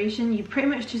your vibration, you pretty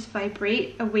much just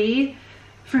vibrate away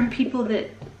from people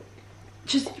that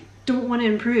just don't want to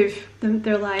improve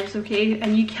their lives, okay?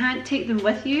 And you can't take them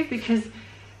with you because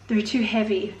they're too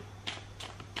heavy.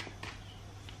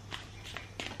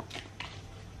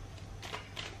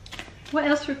 What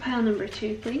else for pile number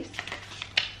 2, please?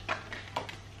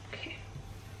 Okay.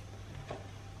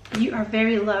 You are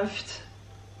very loved.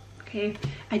 Okay.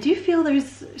 I do feel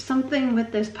there's something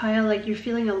with this pile, like you're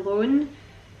feeling alone.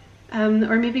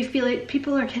 Or maybe feel like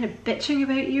people are kind of bitching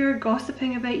about you or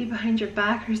gossiping about you behind your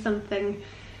back or something.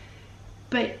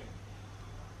 But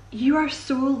you are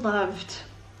so loved.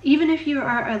 Even if you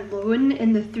are alone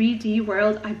in the 3D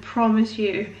world, I promise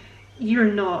you,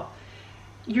 you're not.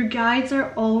 Your guides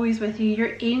are always with you,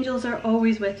 your angels are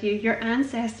always with you, your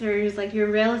ancestors, like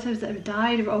your relatives that have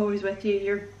died, are always with you,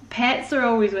 your pets are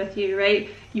always with you, right?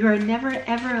 You are never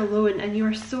ever alone, and you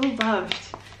are so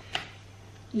loved.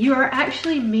 You are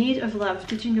actually made of love.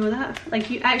 Did you know that?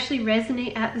 Like, you actually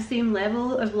resonate at the same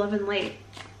level of love and light.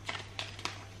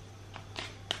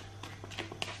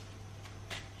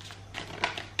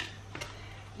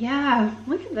 Yeah,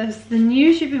 look at this. The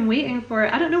news you've been waiting for.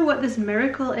 I don't know what this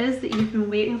miracle is that you've been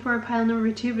waiting for, pile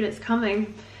number 2, but it's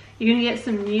coming. You're gonna get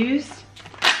some news.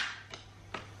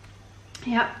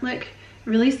 Yeah, look.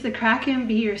 Release the Kraken,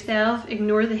 be yourself,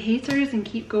 ignore the haters and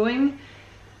keep going.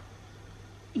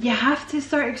 You have to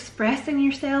start expressing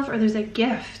yourself, or there's a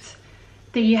gift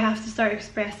that you have to start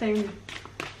expressing.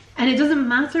 And it doesn't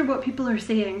matter what people are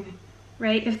saying,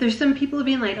 right? If there's some people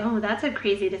being like, oh, that's a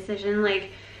crazy decision,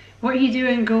 like, what are you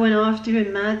doing going off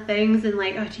doing mad things, and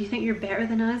like, oh, do you think you're better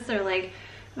than us? Or like,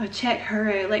 oh, check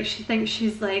her out, like she thinks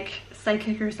she's like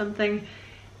psychic or something.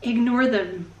 Ignore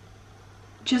them.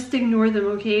 Just ignore them,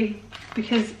 okay?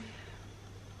 Because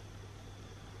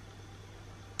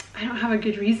I don't have a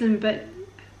good reason, but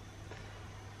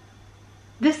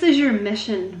this is your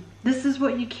mission. This is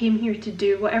what you came here to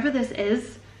do, whatever this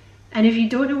is. And if you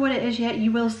don't know what it is yet,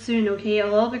 you will soon, okay?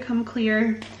 It'll all become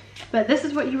clear. But this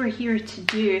is what you were here to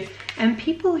do. And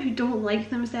people who don't like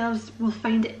themselves will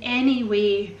find any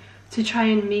way to try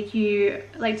and make you,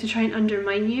 like, to try and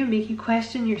undermine you, make you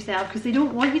question yourself, because they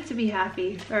don't want you to be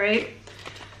happy, all right?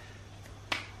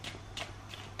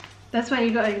 That's why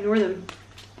you gotta ignore them.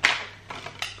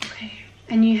 Okay,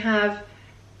 and you have,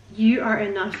 you are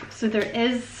enough. So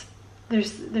there's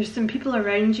some people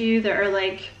around you that are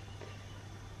like,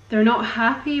 they're not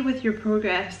happy with your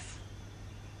progress.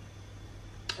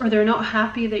 Or they're not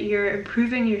happy that you're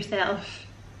improving yourself.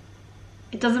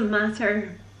 It doesn't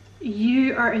matter.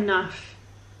 You are enough.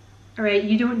 Alright,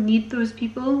 you don't need those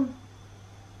people.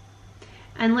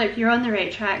 And look, you're on the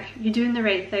right track. You're doing the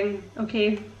right thing,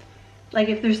 okay? Like,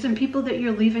 if there's some people that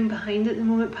you're leaving behind at the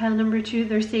moment, pile number 2,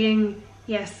 they're saying,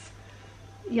 yes,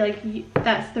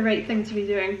 that's the right thing to be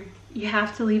doing. You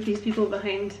have to leave these people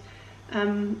behind.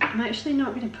 I'm actually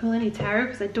not going to pull any tarot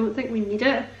because I don't think we need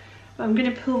it. But I'm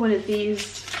going to pull one of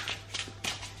these.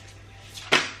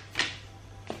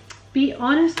 Be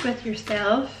honest with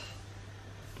yourself.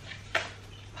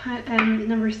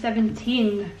 Number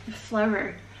 17, the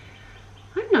flower.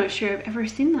 I'm not sure I've ever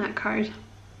seen that card.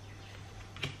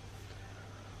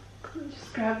 Let's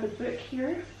just grab the book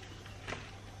here.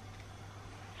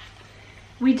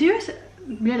 We do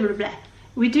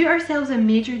ourselves a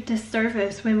major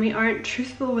disservice when we aren't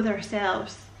truthful with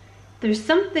ourselves. There's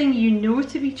something you know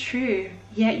to be true,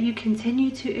 yet you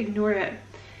continue to ignore it.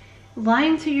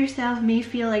 Lying to yourself may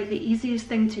feel like the easiest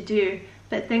thing to do,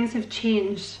 but things have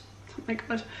changed. Oh my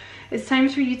god. It's time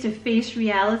for you to face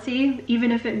reality,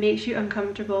 even if it makes you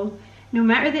uncomfortable. No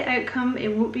matter the outcome,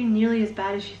 it won't be nearly as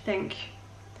bad as you think.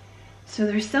 So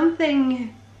there's some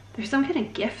kind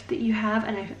of gift that you have,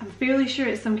 and I'm fairly sure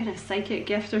it's some kind of psychic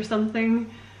gift or something.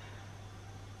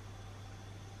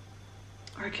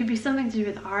 Or it could be something to do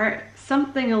with art,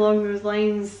 something along those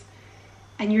lines,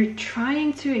 and you're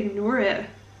trying to ignore it.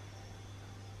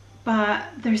 but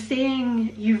they're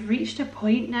saying you've reached a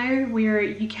point now where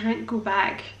you can't go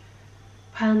back.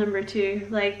 Pile number 2,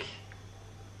 like,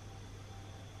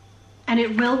 and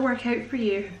it will work out for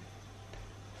you.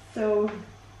 So,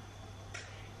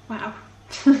 wow.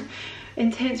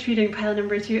 Intense reading, pile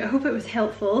number 2. I hope it was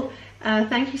helpful.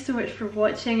 Thank you so much for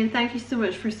watching, and thank you so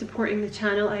much for supporting the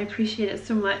channel. I appreciate it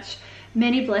so much.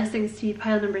 Many blessings to you,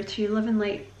 pile number 2. Love and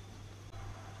light.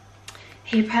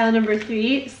 Hey, pile number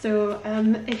 3. So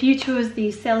if you chose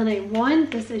the Selenite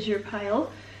wand, this is your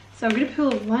pile. So I'm going to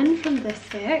pull one from this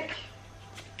deck.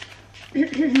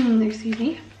 Excuse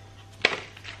me.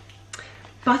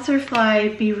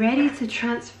 Butterfly, be ready to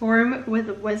transform with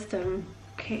wisdom.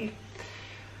 Okay.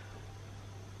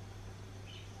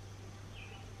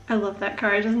 I love that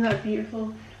card, isn't that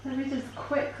beautiful? Let me just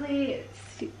quickly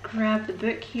grab the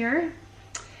book here.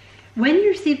 When you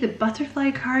receive the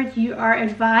butterfly card, you are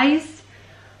advised,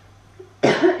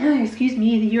 excuse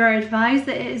me, you are advised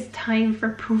that it is time for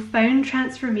profound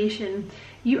transformation.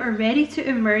 You are ready to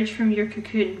emerge from your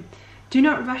cocoon. Do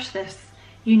not rush this.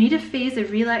 You need a phase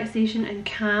of relaxation and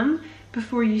calm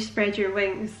before you spread your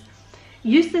wings.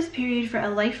 Use this period for a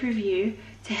life review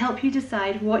to help you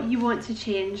decide what you want to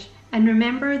change, and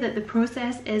remember that the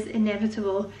process is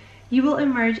inevitable. You will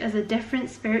emerge as a different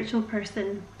spiritual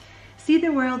person. See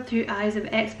the world through eyes of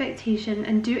expectation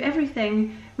and do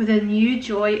everything with a new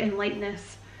joy and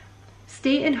lightness.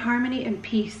 Stay in harmony and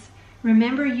peace.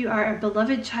 Remember you are a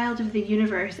beloved child of the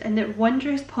universe and that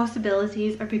wondrous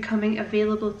possibilities are becoming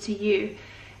available to you.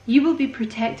 You will be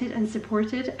protected and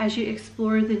supported as you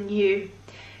explore the new.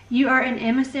 You are an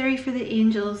emissary for the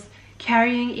angels,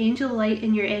 carrying angel light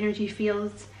in your energy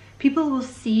fields. People will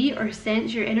see or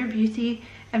sense your inner beauty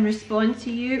and respond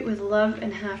to you with love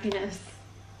and happiness.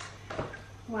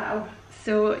 Wow.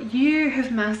 So you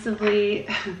have massively,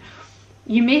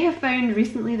 you may have found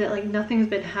recently that like nothing's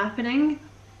been happening.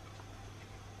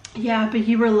 Yeah, but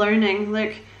you were learning.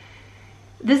 Like,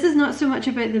 this is not so much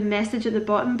about the message at the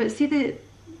bottom, but see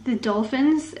the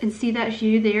dolphins, and see that's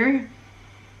you there.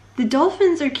 The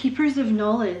dolphins are keepers of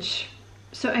knowledge.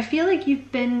 So I feel like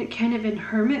you've been kind of in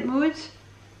hermit mode,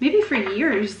 maybe for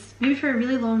years, maybe for a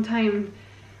really long time,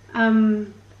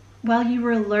 while you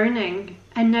were learning,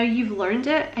 and now you've learned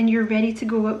it and you're ready to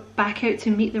go back out to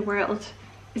meet the world,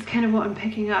 is kind of what I'm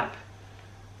picking up.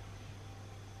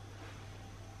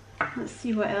 Let's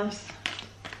see what else.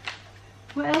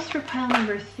 What else for pile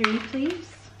number 3, please?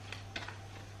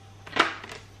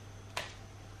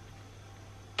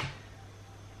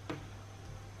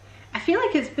 I feel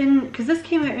like it's been, because this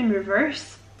came out in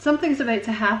reverse, something's about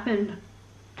to happen.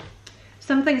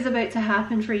 Something's about to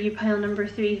happen for you, pile number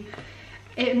 3.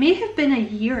 It may have been a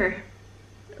year,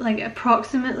 like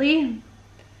approximately,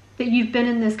 that you've been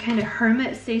in this kind of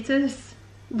hermit status,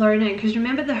 learning. Because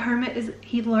remember, the hermit is,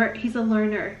 he's a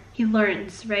learner. He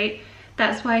learns, right?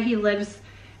 That's why he lives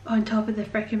on top of the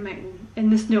frickin' mountain in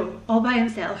the snow all by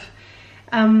himself.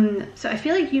 So I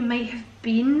feel like you might have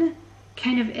been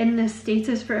kind of in this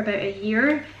status for about a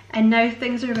year, and now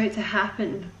things are about to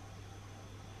happen.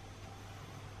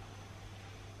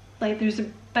 Like there's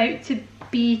about to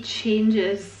be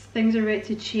changes. Things are about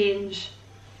to change.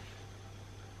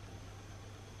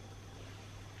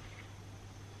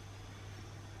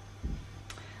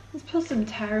 Let's pull some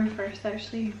tarot first,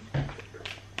 actually.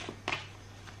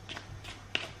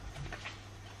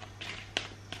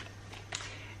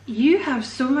 You have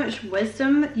so much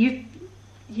wisdom. You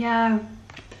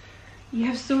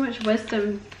have so much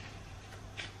wisdom.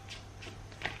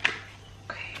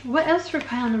 Okay, what else for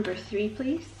pile number 3,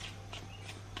 please?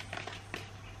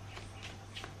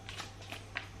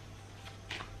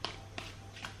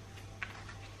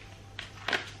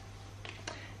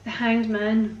 The Hanged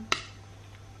Man.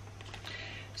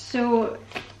 So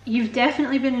you've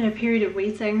definitely been in a period of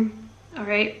waiting, all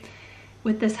right,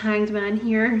 with this Hanged Man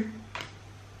here.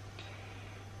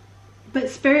 But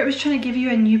Spirit was trying to give you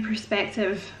a new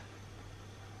perspective.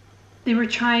 They were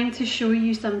trying to show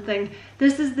you something.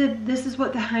 This is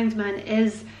what the Hanged Man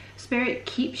is. Spirit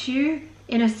keeps you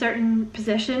in a certain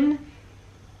position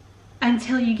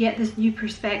until you get this new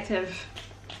perspective,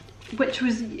 which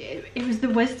was, it was the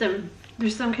wisdom.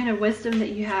 There's some kind of wisdom that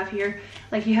you have here.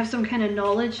 Like you have some kind of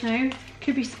knowledge now.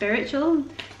 Could be spiritual,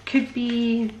 could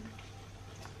be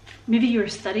maybe you were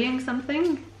studying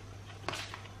something.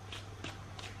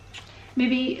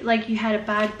 Maybe like you had a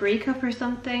bad breakup or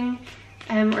something,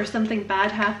 or something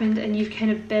bad happened and you've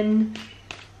kind of been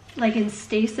like in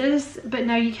stasis, but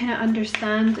now you kind of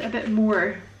understand a bit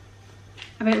more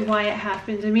about why it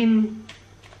happened. I mean,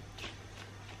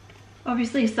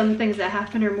 obviously some things that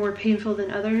happen are more painful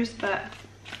than others, but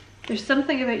there's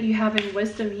something about you having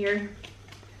wisdom here.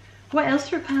 What else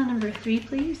for pile number 3,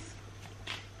 please?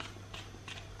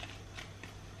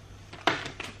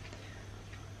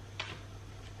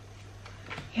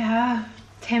 Yeah,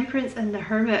 Temperance and the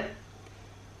Hermit.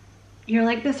 You're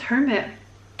like this hermit.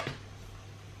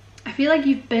 I feel like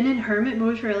you've been in hermit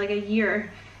mode for like a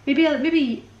year. Maybe a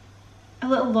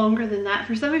little longer than that.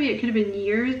 For some of you it could have been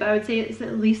years, but I would say it's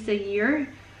at least a year.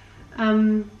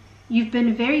 You've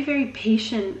been very, very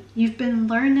patient. You've been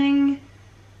learning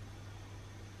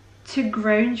to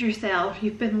ground yourself.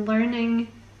 You've been learning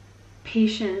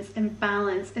patience and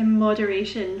balance and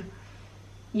moderation.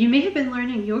 You may have been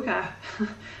learning yoga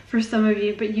for some of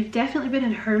you, but you've definitely been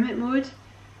in hermit mode,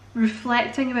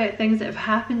 reflecting about things that have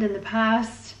happened in the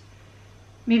past,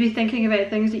 maybe thinking about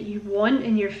things that you want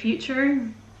in your future.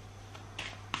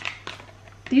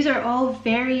 These are all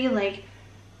very like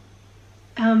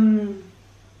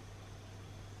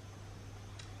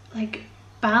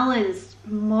balanced,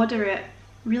 moderate,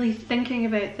 really thinking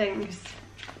about things.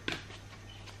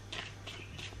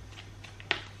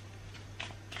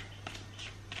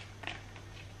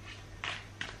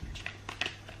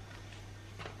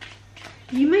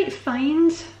 You might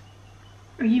find,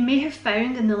 or you may have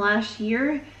found in the last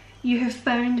year, you have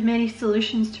found many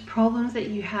solutions to problems that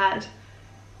you had.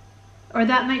 Or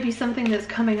that might be something that's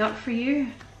coming up for you.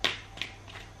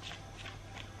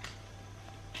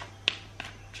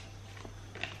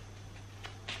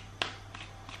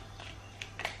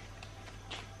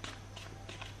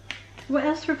 What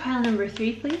else for pile number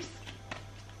 3, please?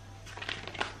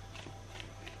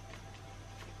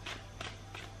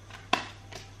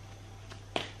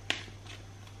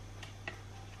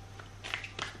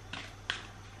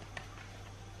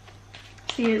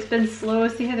 See, it's been slow.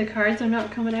 See how the cards are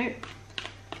not coming out?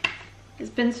 It's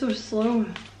been so slow.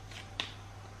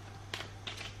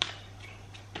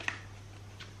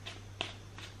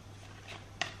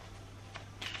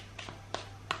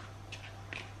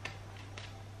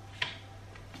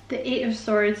 The 8 of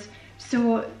Swords.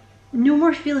 So no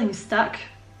more feeling stuck.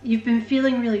 You've been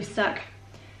feeling really stuck,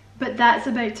 but that's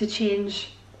about to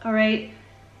change, all right?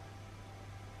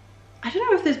 I don't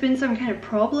know if there's been some kind of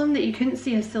problem that you couldn't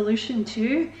see a solution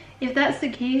to. If that's the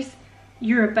case,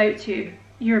 you're about to.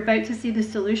 You're about to see the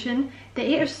solution. The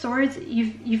 8 of Swords,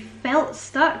 you've felt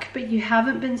stuck, but you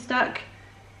haven't been stuck.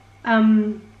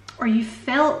 Or you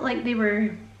felt like they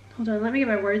were, hold on, let me get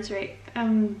my words right.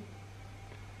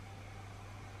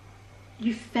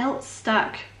 You felt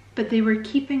stuck, but they were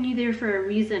keeping you there for a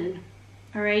reason.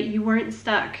 All right, you weren't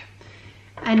stuck.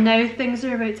 And now things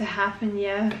are about to happen,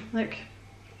 yeah. Look,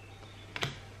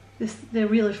 the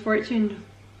Wheel of Fortune.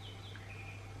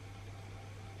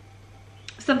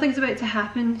 Something's about to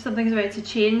happen, something's about to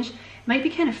change. It might be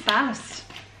kind of fast.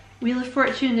 Wheel of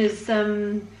Fortune is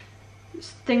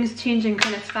things changing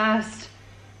kind of fast.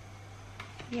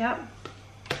 Yep.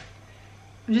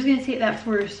 I'm just going to take that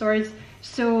 4 of Swords.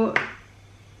 So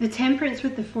the Temperance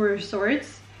with the 4 of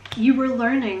Swords, you were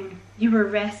learning, you were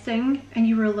resting, and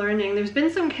you were learning. There's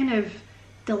been some kind of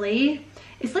delay.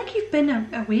 It's like you've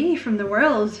been away from the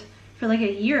world for like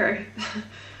a year.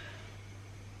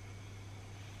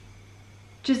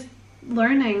 Just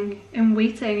learning and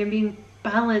waiting and being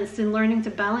balanced and learning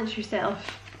to balance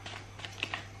yourself.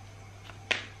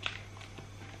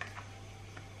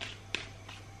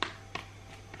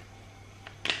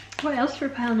 What else for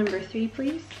pile number 3,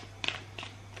 please?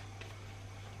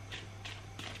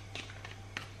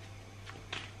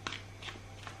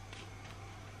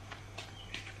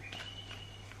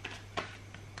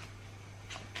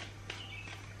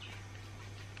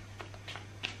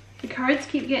 The cards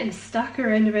keep getting stuck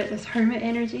around about this hermit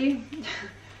energy.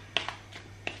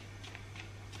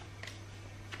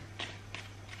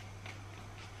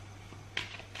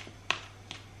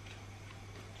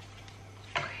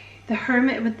 Okay, the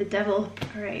Hermit with the Devil.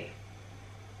 All right.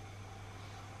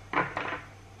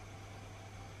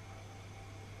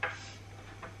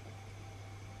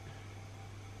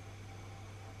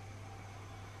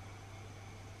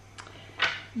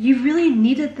 You really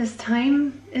needed this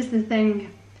time, is the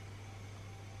thing.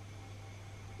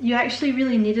 You actually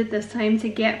really needed this time to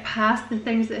get past the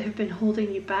things that have been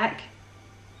holding you back.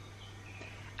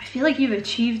 I feel like you've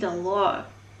achieved a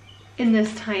lot in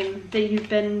this time that you've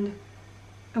been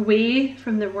away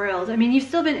from the world. I mean, you've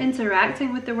still been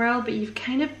interacting with the world, but you've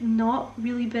kind of not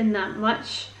really been that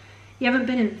much. You haven't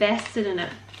been invested in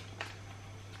it.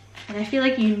 And I feel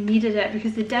like you needed it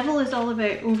because the Devil is all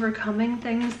about overcoming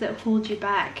things that hold you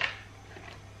back.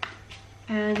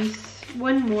 And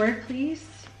one more, please,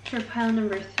 for pile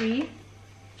number 3.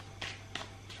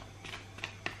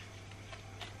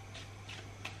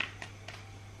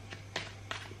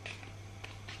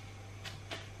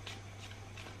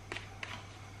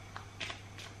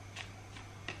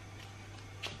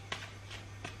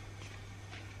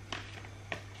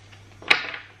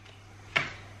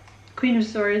 Queen of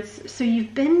Swords. So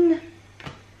you've been,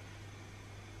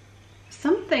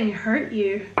 something hurt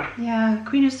you. Yeah,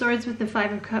 Queen of Swords with the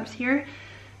Five of Cups here.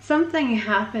 Something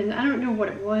happened. I don't know what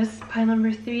it was. Pile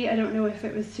number 3. I don't know if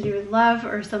it was to do with love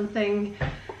or something,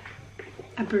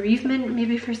 a bereavement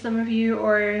maybe for some of you,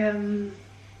 or I don't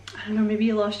know, maybe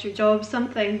you lost your job,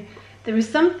 something. There was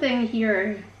something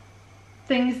here.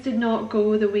 Things did not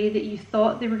go the way that you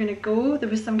thought they were going to go. There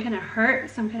was some kind of hurt,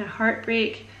 some kind of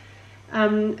heartbreak.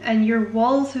 And your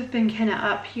walls have been kind of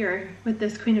up here with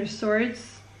this Queen of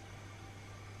Swords.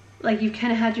 Like you've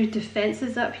kind of had your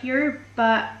defenses up here,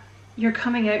 but you're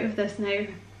coming out of this now,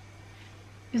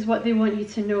 is what they want you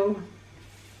to know.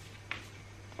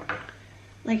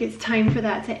 Like it's time for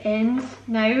that to end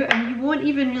now, and you won't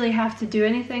even really have to do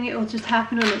anything. It'll just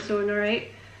happen on its own,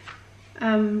 alright?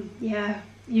 Yeah,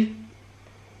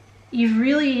 you've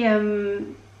really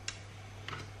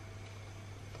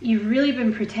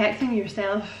been protecting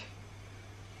yourself.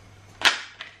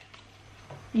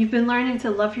 You've been learning to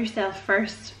love yourself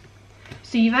first.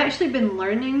 So you've actually been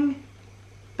learning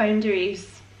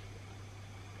boundaries,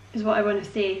 is what I want to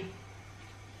say.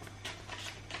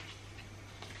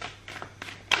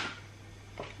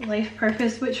 Life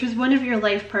purpose, which was one of your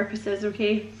life purposes,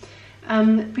 okay?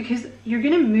 Because you're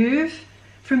going to move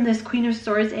from this Queen of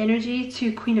Swords energy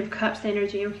to Queen of Cups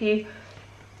energy, okay?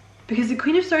 Because the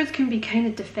Queen of Swords can be kind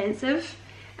of defensive,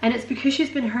 and it's because she's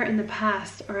been hurt in the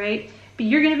past, alright? But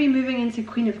you're going to be moving into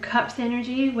Queen of Cups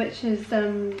energy, which is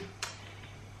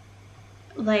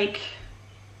like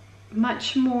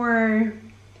much more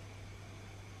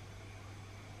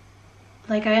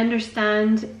like, I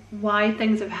understand why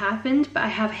things have happened, but I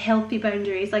have healthy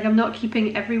boundaries. Like I'm not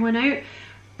keeping everyone out,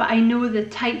 but I know the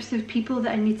types of people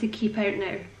that I need to keep out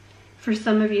now. For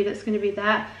some of you that's going to be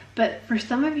that, but for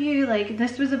some of you, like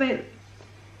this was about,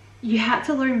 you had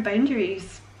to learn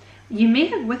boundaries. You may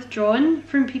have withdrawn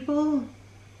from people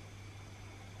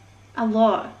a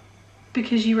lot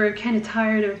because you were kind of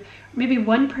tired of, maybe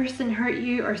one person hurt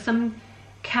you or some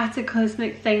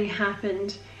cataclysmic thing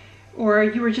happened, or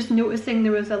you were just noticing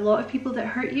there was a lot of people that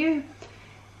hurt you,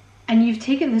 and you've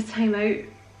taken this time out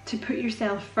to put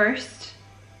yourself first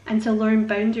and to learn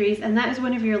boundaries, and that is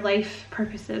one of your life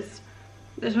purposes.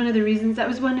 That's one of the reasons. That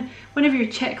was one of your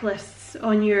checklists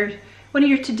on one of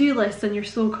your to-do lists on your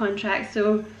soul contract.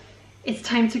 So it's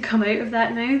time to come out of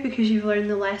that now because you've learned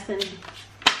the lesson.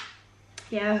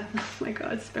 Yeah, oh my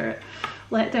God, Spirit,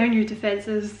 let down your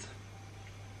defenses.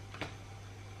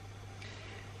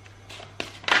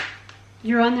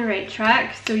 You're on the right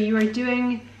track, so you are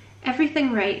doing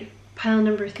everything right, pile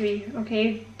number 3,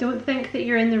 okay? Don't think that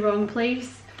you're in the wrong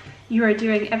place. You are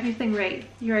doing everything right.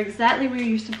 You're exactly where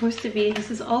you're supposed to be.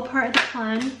 This is all part of the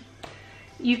plan.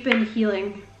 You've been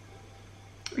healing,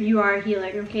 or you are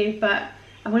healing, okay? But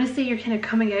I want to say you're kind of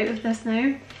coming out of this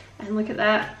now, and look at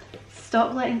that.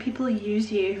 Stop letting people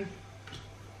use you.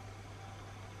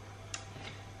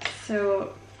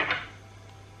 So,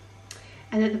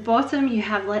 and at the bottom you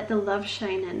have let the love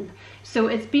shine in. So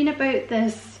it's been about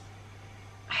this,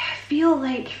 I feel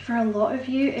like for a lot of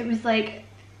you it was like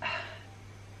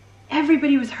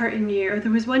everybody was hurting you, or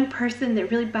there was one person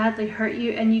that really badly hurt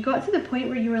you, and you got to the point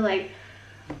where you were like,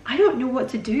 I don't know what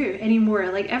to do anymore.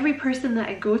 Like every person that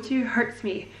I go to hurts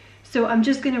me, so I'm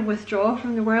just going to withdraw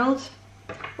from the world.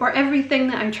 Or everything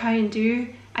that I try and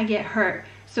do, I get hurt,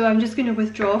 so I'm just going to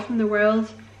withdraw from the world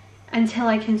until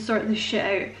I can sort this shit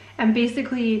out. And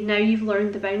basically now you've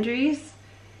learned the boundaries,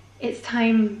 it's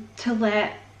time to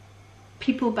let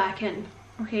people back in,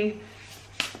 okay?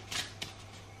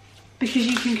 Because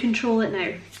you can control it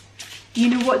now.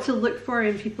 You know what to look for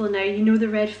in people now. You know the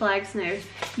red flags now.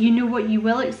 You know what you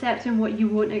will accept and what you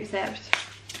won't accept.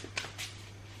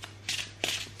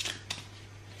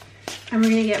 And we're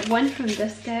going to get one from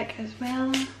this deck as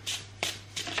well.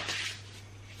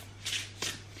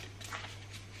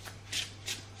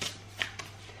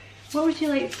 What would you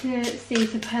like to say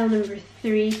to pile number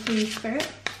 3, please, Spirit?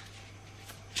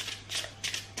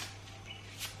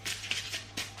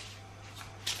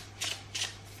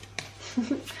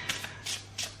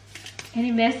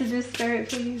 Any messages, Spirit,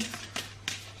 please?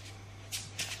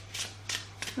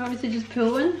 You want me to just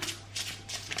pull one?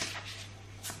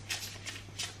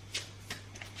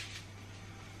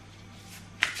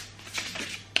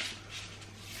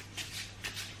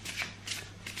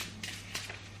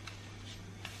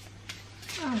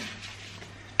 Oh,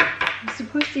 I'm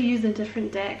supposed to use a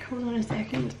different deck. Hold on a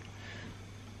second.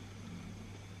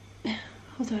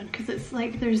 Hold on, because it's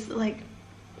like there's like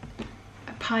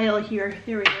a pile here.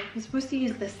 There we go. I'm supposed to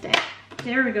use this deck.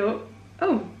 There we go.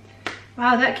 Oh,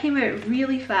 wow, that came out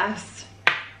really fast.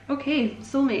 Okay,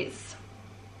 soulmates.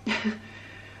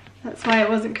 That's why it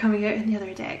wasn't coming out in the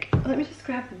other deck. Let me just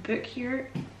grab the book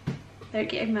here without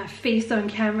getting my face on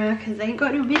camera, because I ain't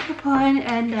got no makeup on,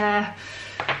 and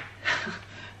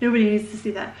nobody needs to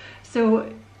see that.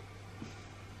 So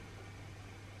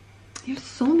you have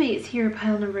soulmates here,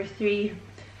 pile number 3.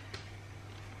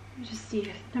 Let me just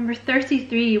see. Number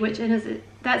 33, which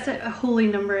that's a holy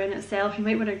number in itself. You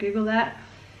might want to Google that.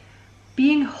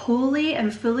 Being wholly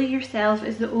and fully yourself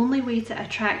is the only way to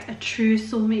attract a true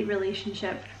soulmate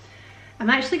relationship. I'm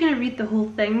actually going to read the whole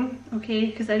thing, okay,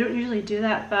 because I don't usually do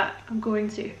that, but I'm going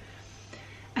to.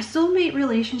 A soulmate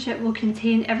relationship will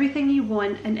contain everything you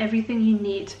want and everything you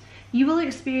need. You will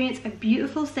experience a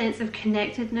beautiful sense of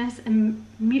connectedness and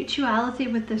mutuality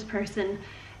with this person.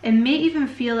 It may even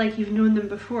feel like you've known them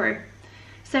before.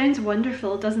 Sounds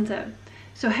wonderful, doesn't it?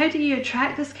 So how do you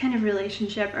attract this kind of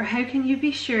relationship, or how can you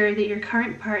be sure that your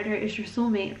current partner is your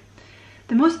soulmate?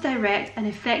 The most direct and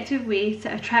effective way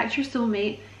to attract your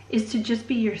soulmate is to just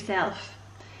be yourself.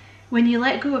 When you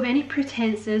let go of any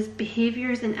pretenses,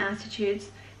 behaviors, and attitudes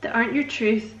that aren't your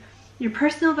truth, your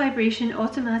personal vibration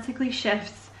automatically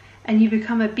shifts and you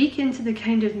become a beacon to the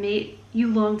kind of mate you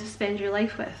long to spend your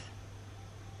life with.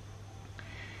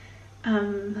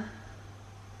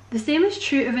 The same is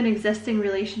true of an existing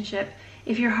relationship.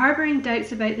 If you're harboring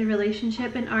doubts about the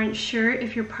relationship and aren't sure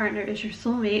if your partner is your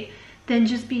soulmate, then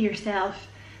just be yourself.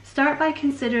 Start by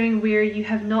considering where you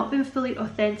have not been fully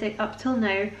authentic up till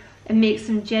now and make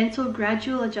some gentle,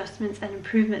 gradual adjustments and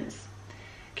improvements.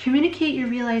 Communicate your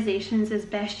realizations as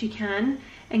best you can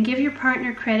and give your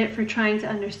partner credit for trying to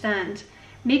understand.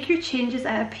 Make your changes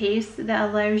at a pace that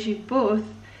allows you both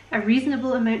a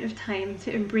reasonable amount of time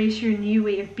to embrace your new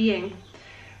way of being.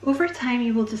 Over time,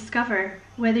 you will discover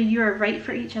whether you are right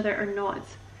for each other or not.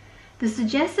 The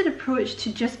suggested approach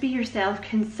to just be yourself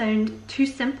can sound too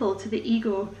simple to the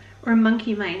ego or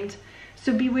monkey mind,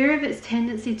 so beware of its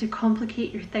tendency to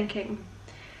complicate your thinking.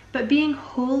 But being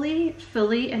wholly,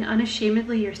 fully, and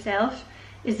unashamedly yourself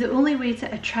is the only way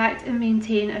to attract and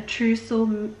maintain a true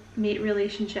soulmate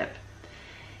relationship.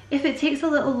 If it takes a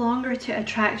little longer to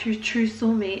attract your true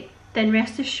soulmate, then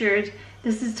rest assured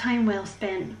this is time well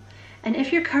spent. And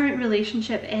if your current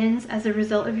relationship ends as a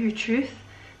result of your truth,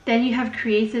 then you have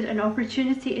created an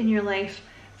opportunity in your life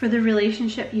for the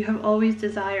relationship you have always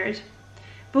desired.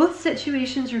 Both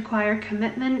situations require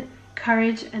commitment,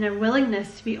 courage, and a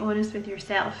willingness to be honest with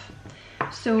yourself.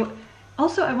 So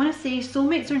also I want to say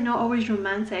soulmates are not always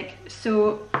romantic.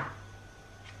 So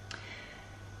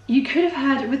you could have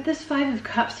had, with this 5 of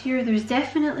Cups here, there's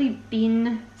definitely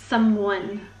been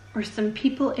someone or some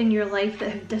people in your life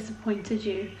that have disappointed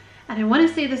you. And I want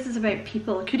to say this is about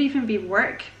people. It could even be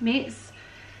work mates.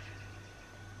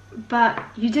 But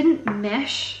you didn't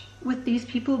mesh with these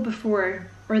people before,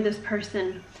 or this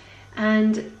person.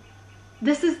 And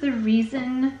this is the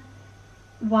reason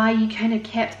why you kind of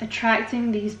kept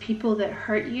attracting these people that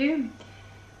hurt you.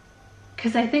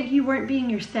 Because I think you weren't being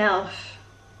yourself.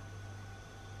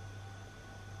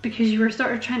 Because you were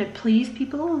sort of trying to please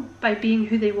people by being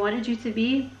who they wanted you to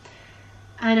be.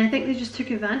 And I think they just took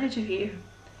advantage of you.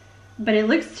 But it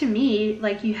looks to me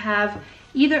like you have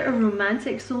either a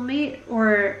romantic soulmate,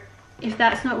 or if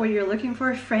that's not what you're looking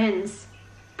for, friends.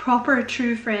 Proper,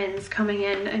 true friends coming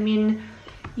in. I mean,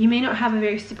 you may not have a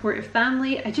very supportive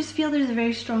family. I just feel there's a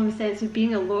very strong sense of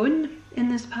being alone in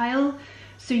this pile.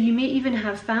 So you may even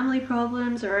have family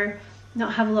problems or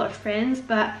not have a lot of friends,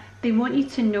 but they want you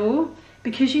to know,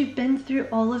 because you've been through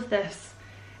all of this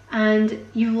and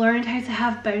you've learned how to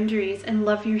have boundaries and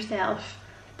love yourself.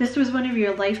 This was one of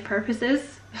your life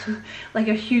purposes, like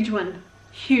a huge one,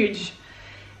 huge.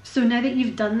 So now that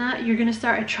you've done that, you're going to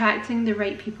start attracting the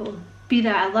right people. Be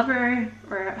that a lover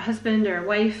or a husband or a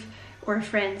wife or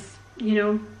friends, you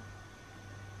know.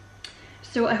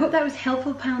 So I hope that was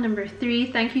helpful, pile number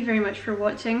 3. Thank you very much for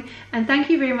watching, and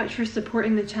thank you very much for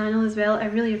supporting the channel as well. I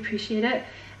really appreciate it.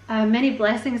 Many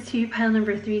blessings to you, pile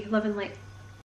number 3. Love and light.